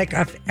 automatic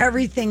off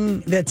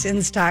everything that's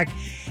in stock.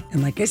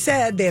 And like I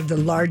said, they have the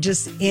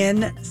largest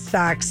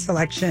in-stock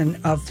selection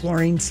of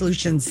flooring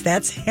solutions.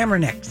 That's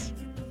Hammernix.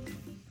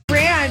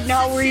 Brand,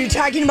 now were you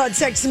talking about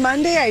Sex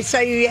Monday? I saw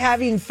you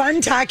having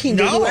fun talking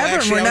to whoever.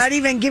 Actually, we're not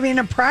even giving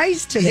a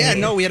prize today. Yeah,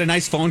 no, we had a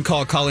nice phone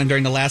call in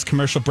during the last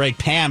commercial break.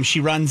 Pam, she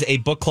runs a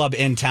book club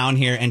in town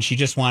here, and she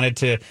just wanted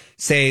to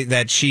say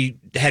that she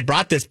had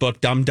brought this book,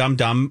 Dumb, Dumb,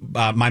 Dumb,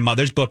 My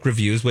Mother's Book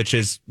Reviews, which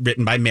is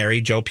written by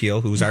Mary Jo Peel,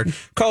 who's our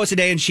co-host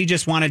today, and she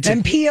just wanted to...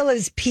 And Peel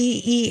is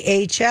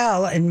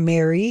P-E-H-L, and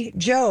Mary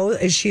Jo,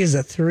 she is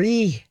a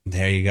 3.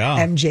 There you go.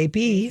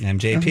 MJP.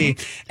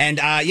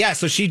 And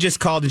so she just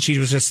called, and she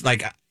was just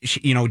like,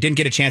 didn't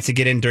get a chance to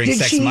get in during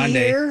Sex Monday.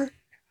 Did she hear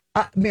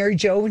Mary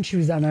Jo when she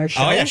was on our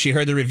show? Oh, yeah, she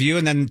heard the review,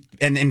 and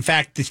in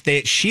fact,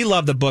 she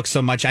loved the book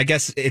so much. I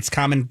guess it's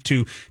common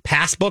to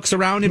pass books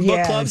around in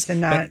book clubs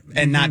and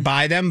not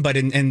buy them, but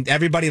and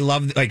everybody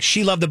loved,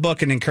 she loved the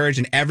book and encouraged,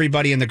 and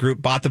everybody in the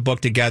group bought the book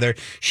together.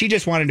 She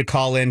just wanted to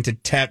call in to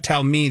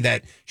tell me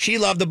that she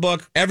loved the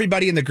book.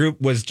 Everybody in the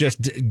group was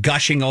just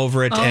gushing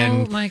over it.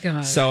 Oh, my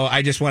God. So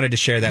I just wanted to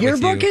share that with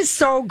you. Your book is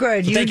so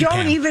good. Well, you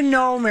don't even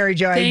know, Mary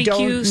Jo. Thank I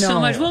don't you know. so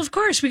much. Well, of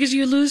course, because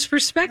you lose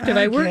perspective.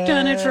 I worked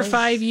on it for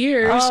 5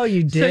 years. Oh,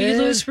 you did? So you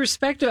lose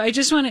perspective. I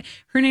just want to...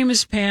 Her name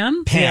is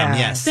Pam? Pam,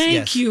 yes.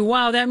 Thank you.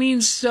 Wow, that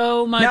means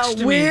so much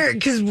to me.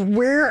 Because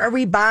where are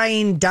we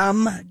buying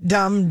Dumb,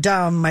 Dumb,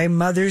 Dumb, My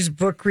Mother's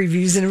Book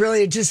Reviews? And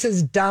really, it just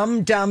says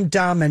Dumb, Dumb,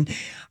 Dumb. And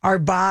our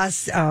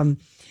boss,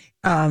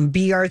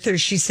 B. Arthur,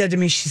 she said to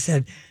me,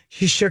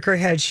 she shook her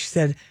head. She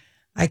said,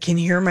 I can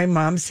hear my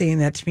mom saying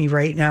that to me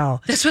right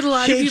now. That's what a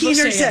lot of people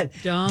say. Shaking her head.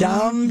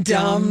 Dumb,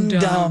 dumb,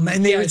 dumb.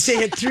 And they would say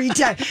it 3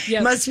 times.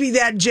 Yep. Must be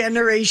that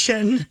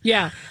generation.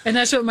 Yeah. And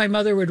that's what my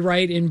mother would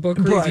write in book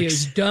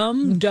reviews.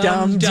 Dumb,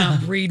 dumb,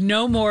 dumb. Read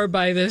no more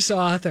by this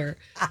author.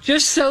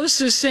 Just so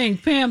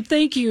succinct. Pam,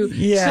 thank you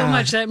so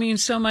much. That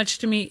means so much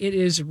to me. It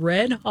is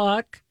Red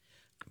Hawk,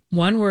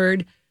 one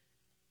word,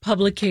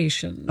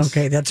 Publications.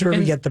 Okay, that's where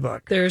we get the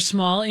book. They're a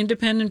small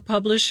independent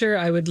publisher.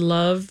 I would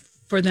love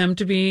for them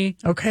to be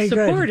supported.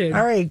 Good.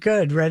 All right,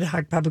 good. Red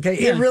Hawk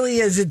Publication. Yeah. It really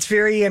is. It's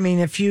very, I mean,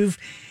 if you've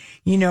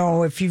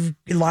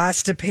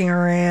lost a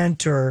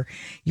parent or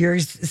you're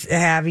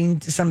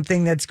having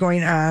something that's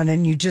going on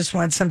and you just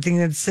want something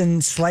that's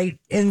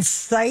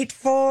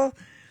insightful,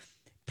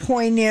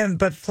 poignant,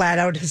 but flat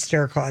out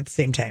hysterical at the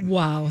same time.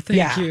 Wow.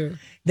 Thank you.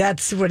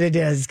 That's what it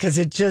is. Because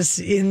it just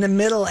in the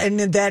middle, and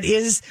that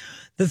is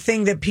the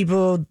thing that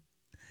people,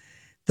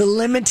 the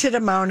limited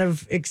amount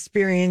of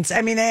experience.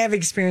 I mean, I have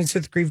experience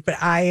with grief, but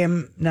I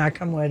am,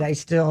 knock on wood, I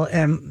still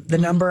am the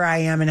number I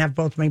am and have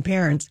both my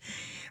parents.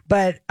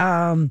 But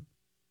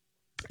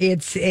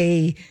it's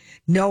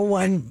no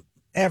one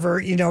ever,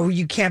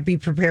 you can't be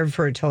prepared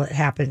for it till it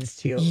happens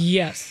to you.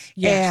 Yes.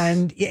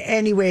 And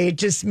anyway, it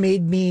just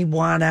made me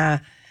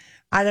wanna,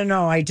 I don't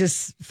know, I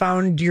just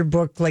found your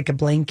book like a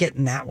blanket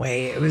in that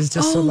way. It was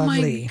just so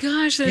lovely. Oh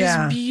my gosh, that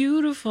is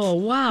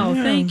beautiful. Wow,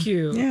 thank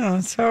you.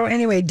 Yeah, so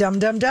anyway, Dumb,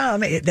 Dumb,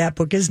 Dumb, that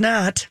book is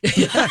not.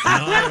 Not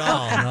at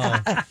all,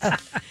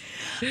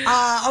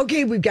 no.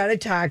 Okay, we've got to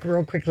talk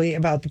real quickly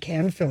about the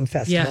Cannes Film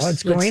Festival. Yes,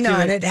 it's going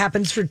on. It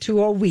happens for 2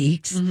 whole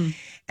weeks. Mm-hmm.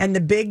 And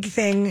the big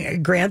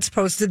thing, Grant's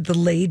posted the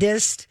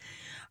latest.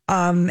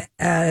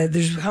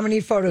 There's how many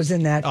photos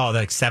in that? Oh,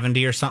 like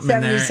 70 or something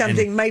 70 in there.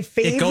 something. And my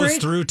favorite. It goes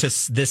through to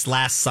this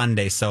last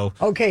Sunday. So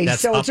okay,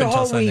 so it's a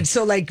whole week.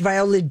 So like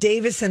Viola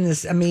Davis in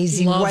this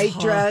amazing white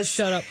dress.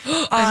 Shut up.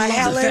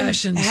 I love the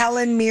fashions.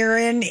 Helen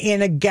Mirren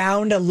in a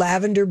gown, a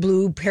lavender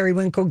blue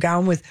periwinkle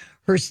gown with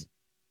her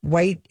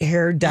white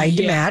hair dyed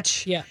to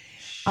match. Yeah.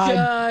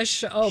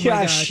 Shush. Oh my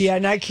gosh. Yeah,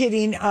 not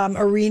kidding.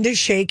 Arena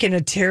Shayk in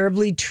a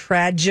terribly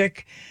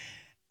tragic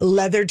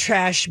leather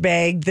trash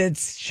bag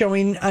that's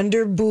showing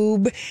under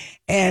boob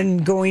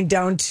and going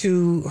down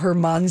to her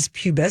mons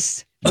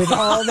pubis with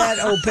all that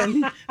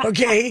open.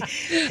 Okay.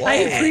 I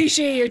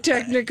appreciate your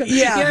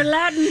your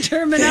Latin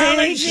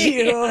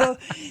terminology.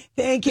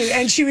 Thank you.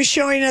 And she was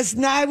showing us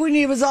not when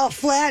it was all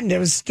flattened, it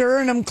was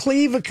sternum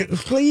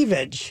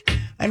cleavage.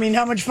 I mean,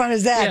 how much fun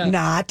is that? Yeah.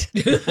 Not.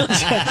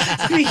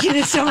 Speaking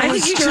of someone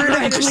with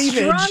sternum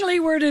cleavage. A strongly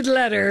worded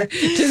letter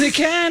to the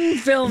Cannes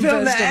Film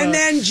Festival. And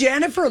then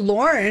Jennifer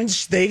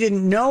Lawrence, they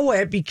didn't know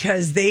it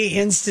because they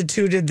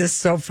instituted this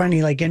so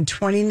funny. Like in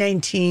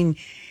 2019,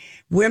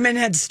 women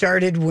had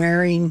started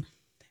wearing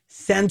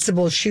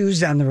sensible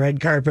shoes on the red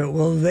carpet.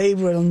 Well, they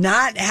were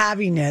not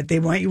having it. They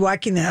want you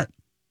walking that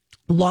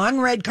long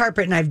red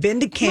carpet, and I've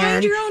been to Cannes.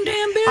 Mind your own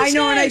damn business. I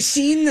know, and I've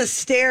seen the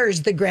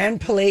stairs, the Grand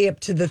Palais up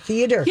to the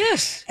theater.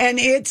 Yes. And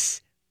it's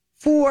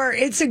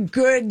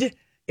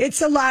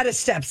a lot of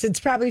steps. It's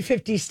probably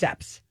 50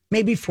 steps,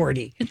 maybe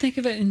 40. And think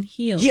of it in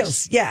heels.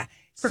 Heels, yeah.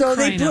 So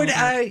they put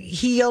a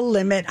heel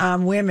limit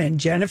on women.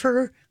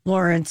 Jennifer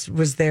Lawrence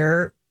was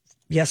there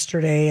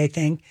yesterday, I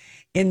think,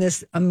 in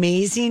this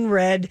amazing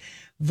red,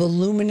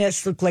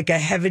 voluminous, looked like a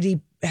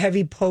heavy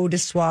peau de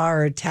soie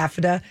or a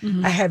taffeta,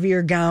 a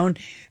heavier gown.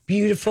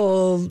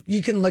 Beautiful.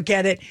 You can look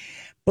at it.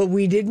 But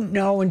we didn't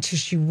know until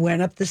she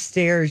went up the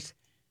stairs.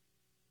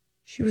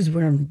 She was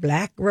wearing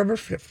black rubber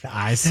flip-flops.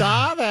 I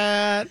saw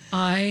that.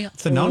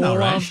 It's a no-no,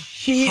 right?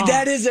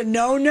 That is a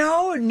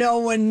no-no. No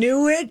one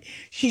knew it.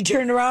 She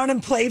turned around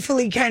and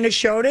playfully kind of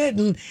showed it.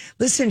 And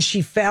listen,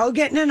 she fell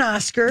getting an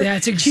Oscar.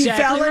 That's exactly She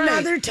fell right.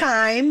 another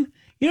time.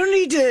 You don't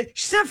need to.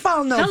 She's not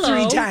falling though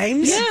 3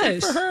 times.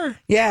 Yes. Good for her.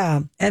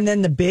 Yeah. And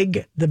then the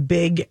big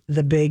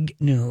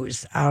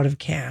news out of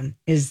Cannes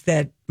is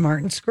that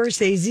Martin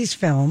Scorsese's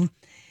film,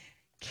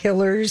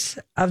 Killers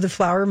of the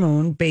Flower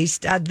Moon,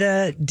 based on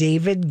the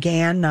David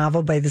Gann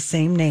novel by the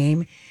same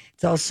name.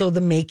 It's also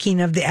The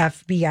Making of the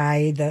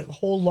FBI, the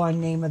whole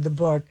long name of the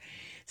book.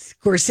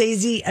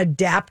 Scorsese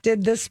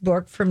adapted this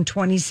book from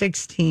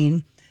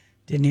 2016.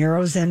 De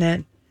Niro's in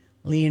it.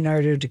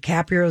 Leonardo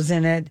DiCaprio's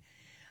in it.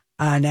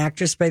 An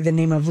actress by the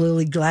name of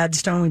Lily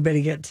Gladstone. We better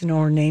get to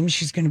know her name.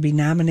 She's going to be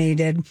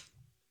nominated.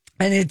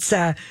 And it's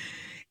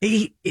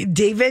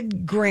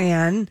David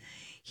Gran.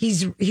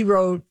 He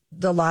wrote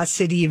The Lost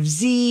City of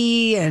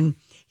Z, and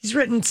he's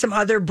written some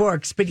other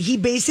books. But he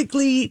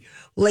basically,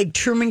 like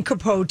Truman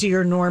Capote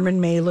or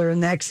Norman Mailer in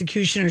The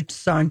Executioner's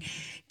Song,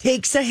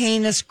 takes a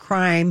heinous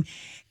crime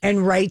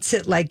and writes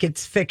it like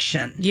it's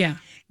fiction. Yeah.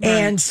 Right.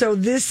 And so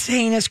this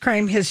heinous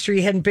crime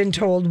history hadn't been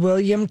told.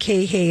 William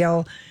K.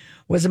 Hale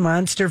was a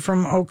monster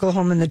from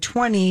Oklahoma in the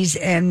 1920s,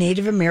 and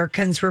Native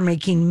Americans were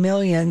making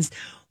millions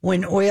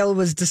when oil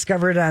was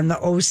discovered on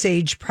the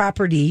Osage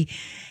property.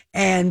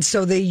 And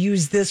so they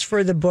used this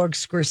for the book.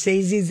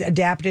 Scorsese's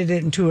adapted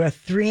it into a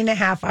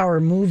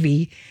 3.5-hour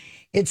movie.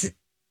 It's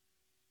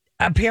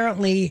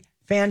apparently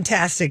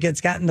fantastic. It's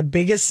gotten the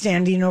biggest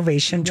standing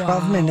ovation,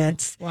 12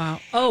 minutes.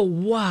 Wow. Oh,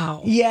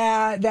 wow.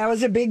 Yeah, that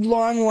was a big,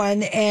 long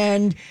one.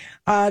 And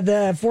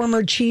the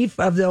former chief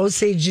of the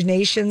Osage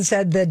Nation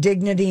said the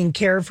dignity and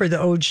care for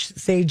the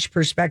Osage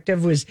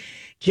perspective was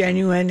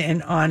genuine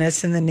and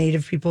honest, and the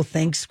Native people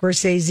thank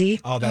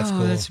Scorsese. Oh, that's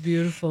cool. That's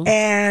beautiful.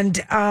 And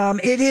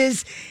it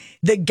is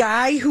the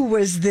guy who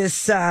was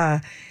this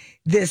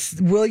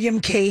William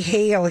K.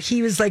 Hale.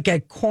 He was like a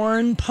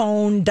corn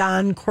pone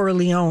Don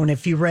Corleone,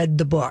 if you read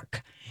the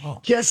book.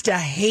 Just a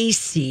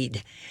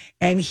hayseed.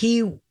 And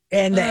the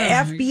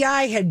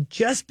FBI had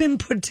just been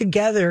put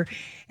together,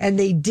 and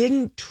they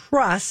didn't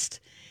trust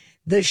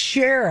the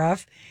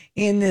sheriff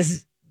in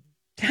this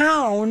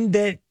town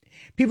that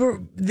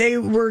they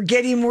were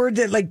getting word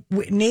that like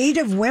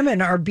Native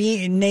men are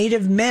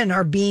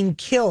being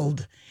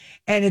killed,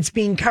 and it's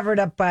being covered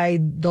up by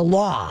the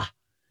law.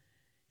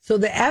 So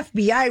the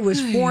FBI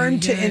was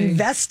formed to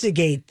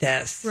investigate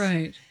this.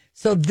 Right.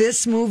 So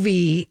this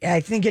movie, I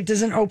think it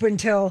doesn't open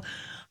till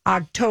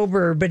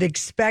October, but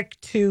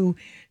expect to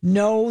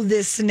know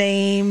this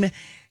name,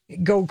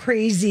 go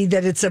crazy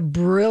that it's a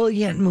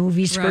brilliant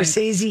movie.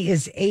 Scorsese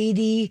is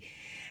 80,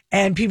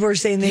 and people are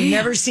saying they've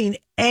never seen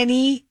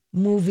any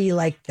movie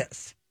like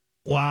this.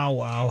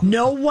 Wow.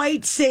 No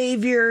white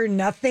savior,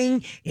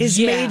 nothing is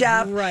made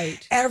up.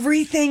 Right.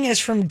 Everything is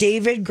from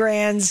David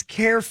Grann's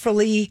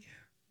carefully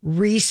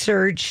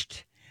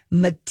researched,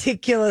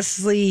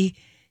 meticulously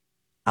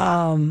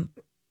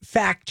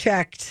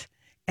fact-checked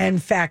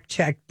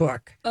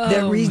book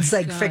that reads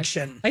like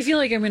fiction. I feel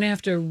like I'm going to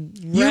have to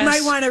rest. You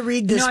might want to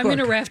read this book. I'm going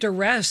to have to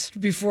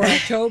rest before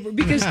October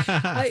because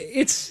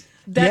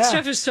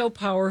stuff is so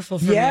powerful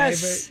for me.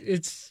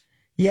 It's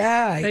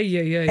Yeah.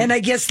 And I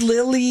guess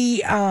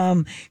Lily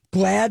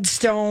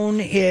Gladstone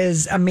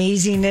is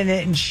amazing in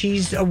it, and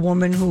she's a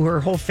woman who her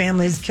whole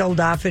family is killed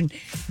off, and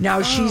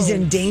now she's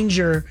in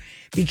danger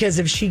because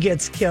if she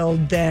gets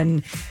killed,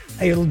 then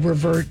it'll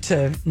revert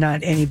to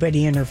not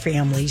anybody in her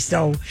family.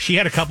 So she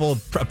had a couple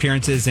of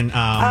appearances in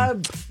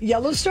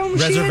Yellowstone.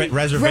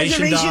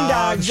 Reservation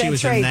Dogs. She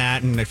was right. in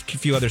that, and a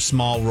few other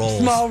small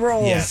roles.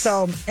 Yes.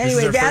 So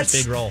anyway, that's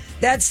first big role.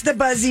 That's the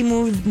buzzy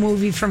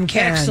movie from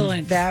Cannes.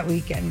 Excellent. That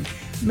weekend.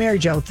 Mary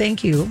Jo,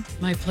 thank you.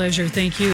 My pleasure. Thank you.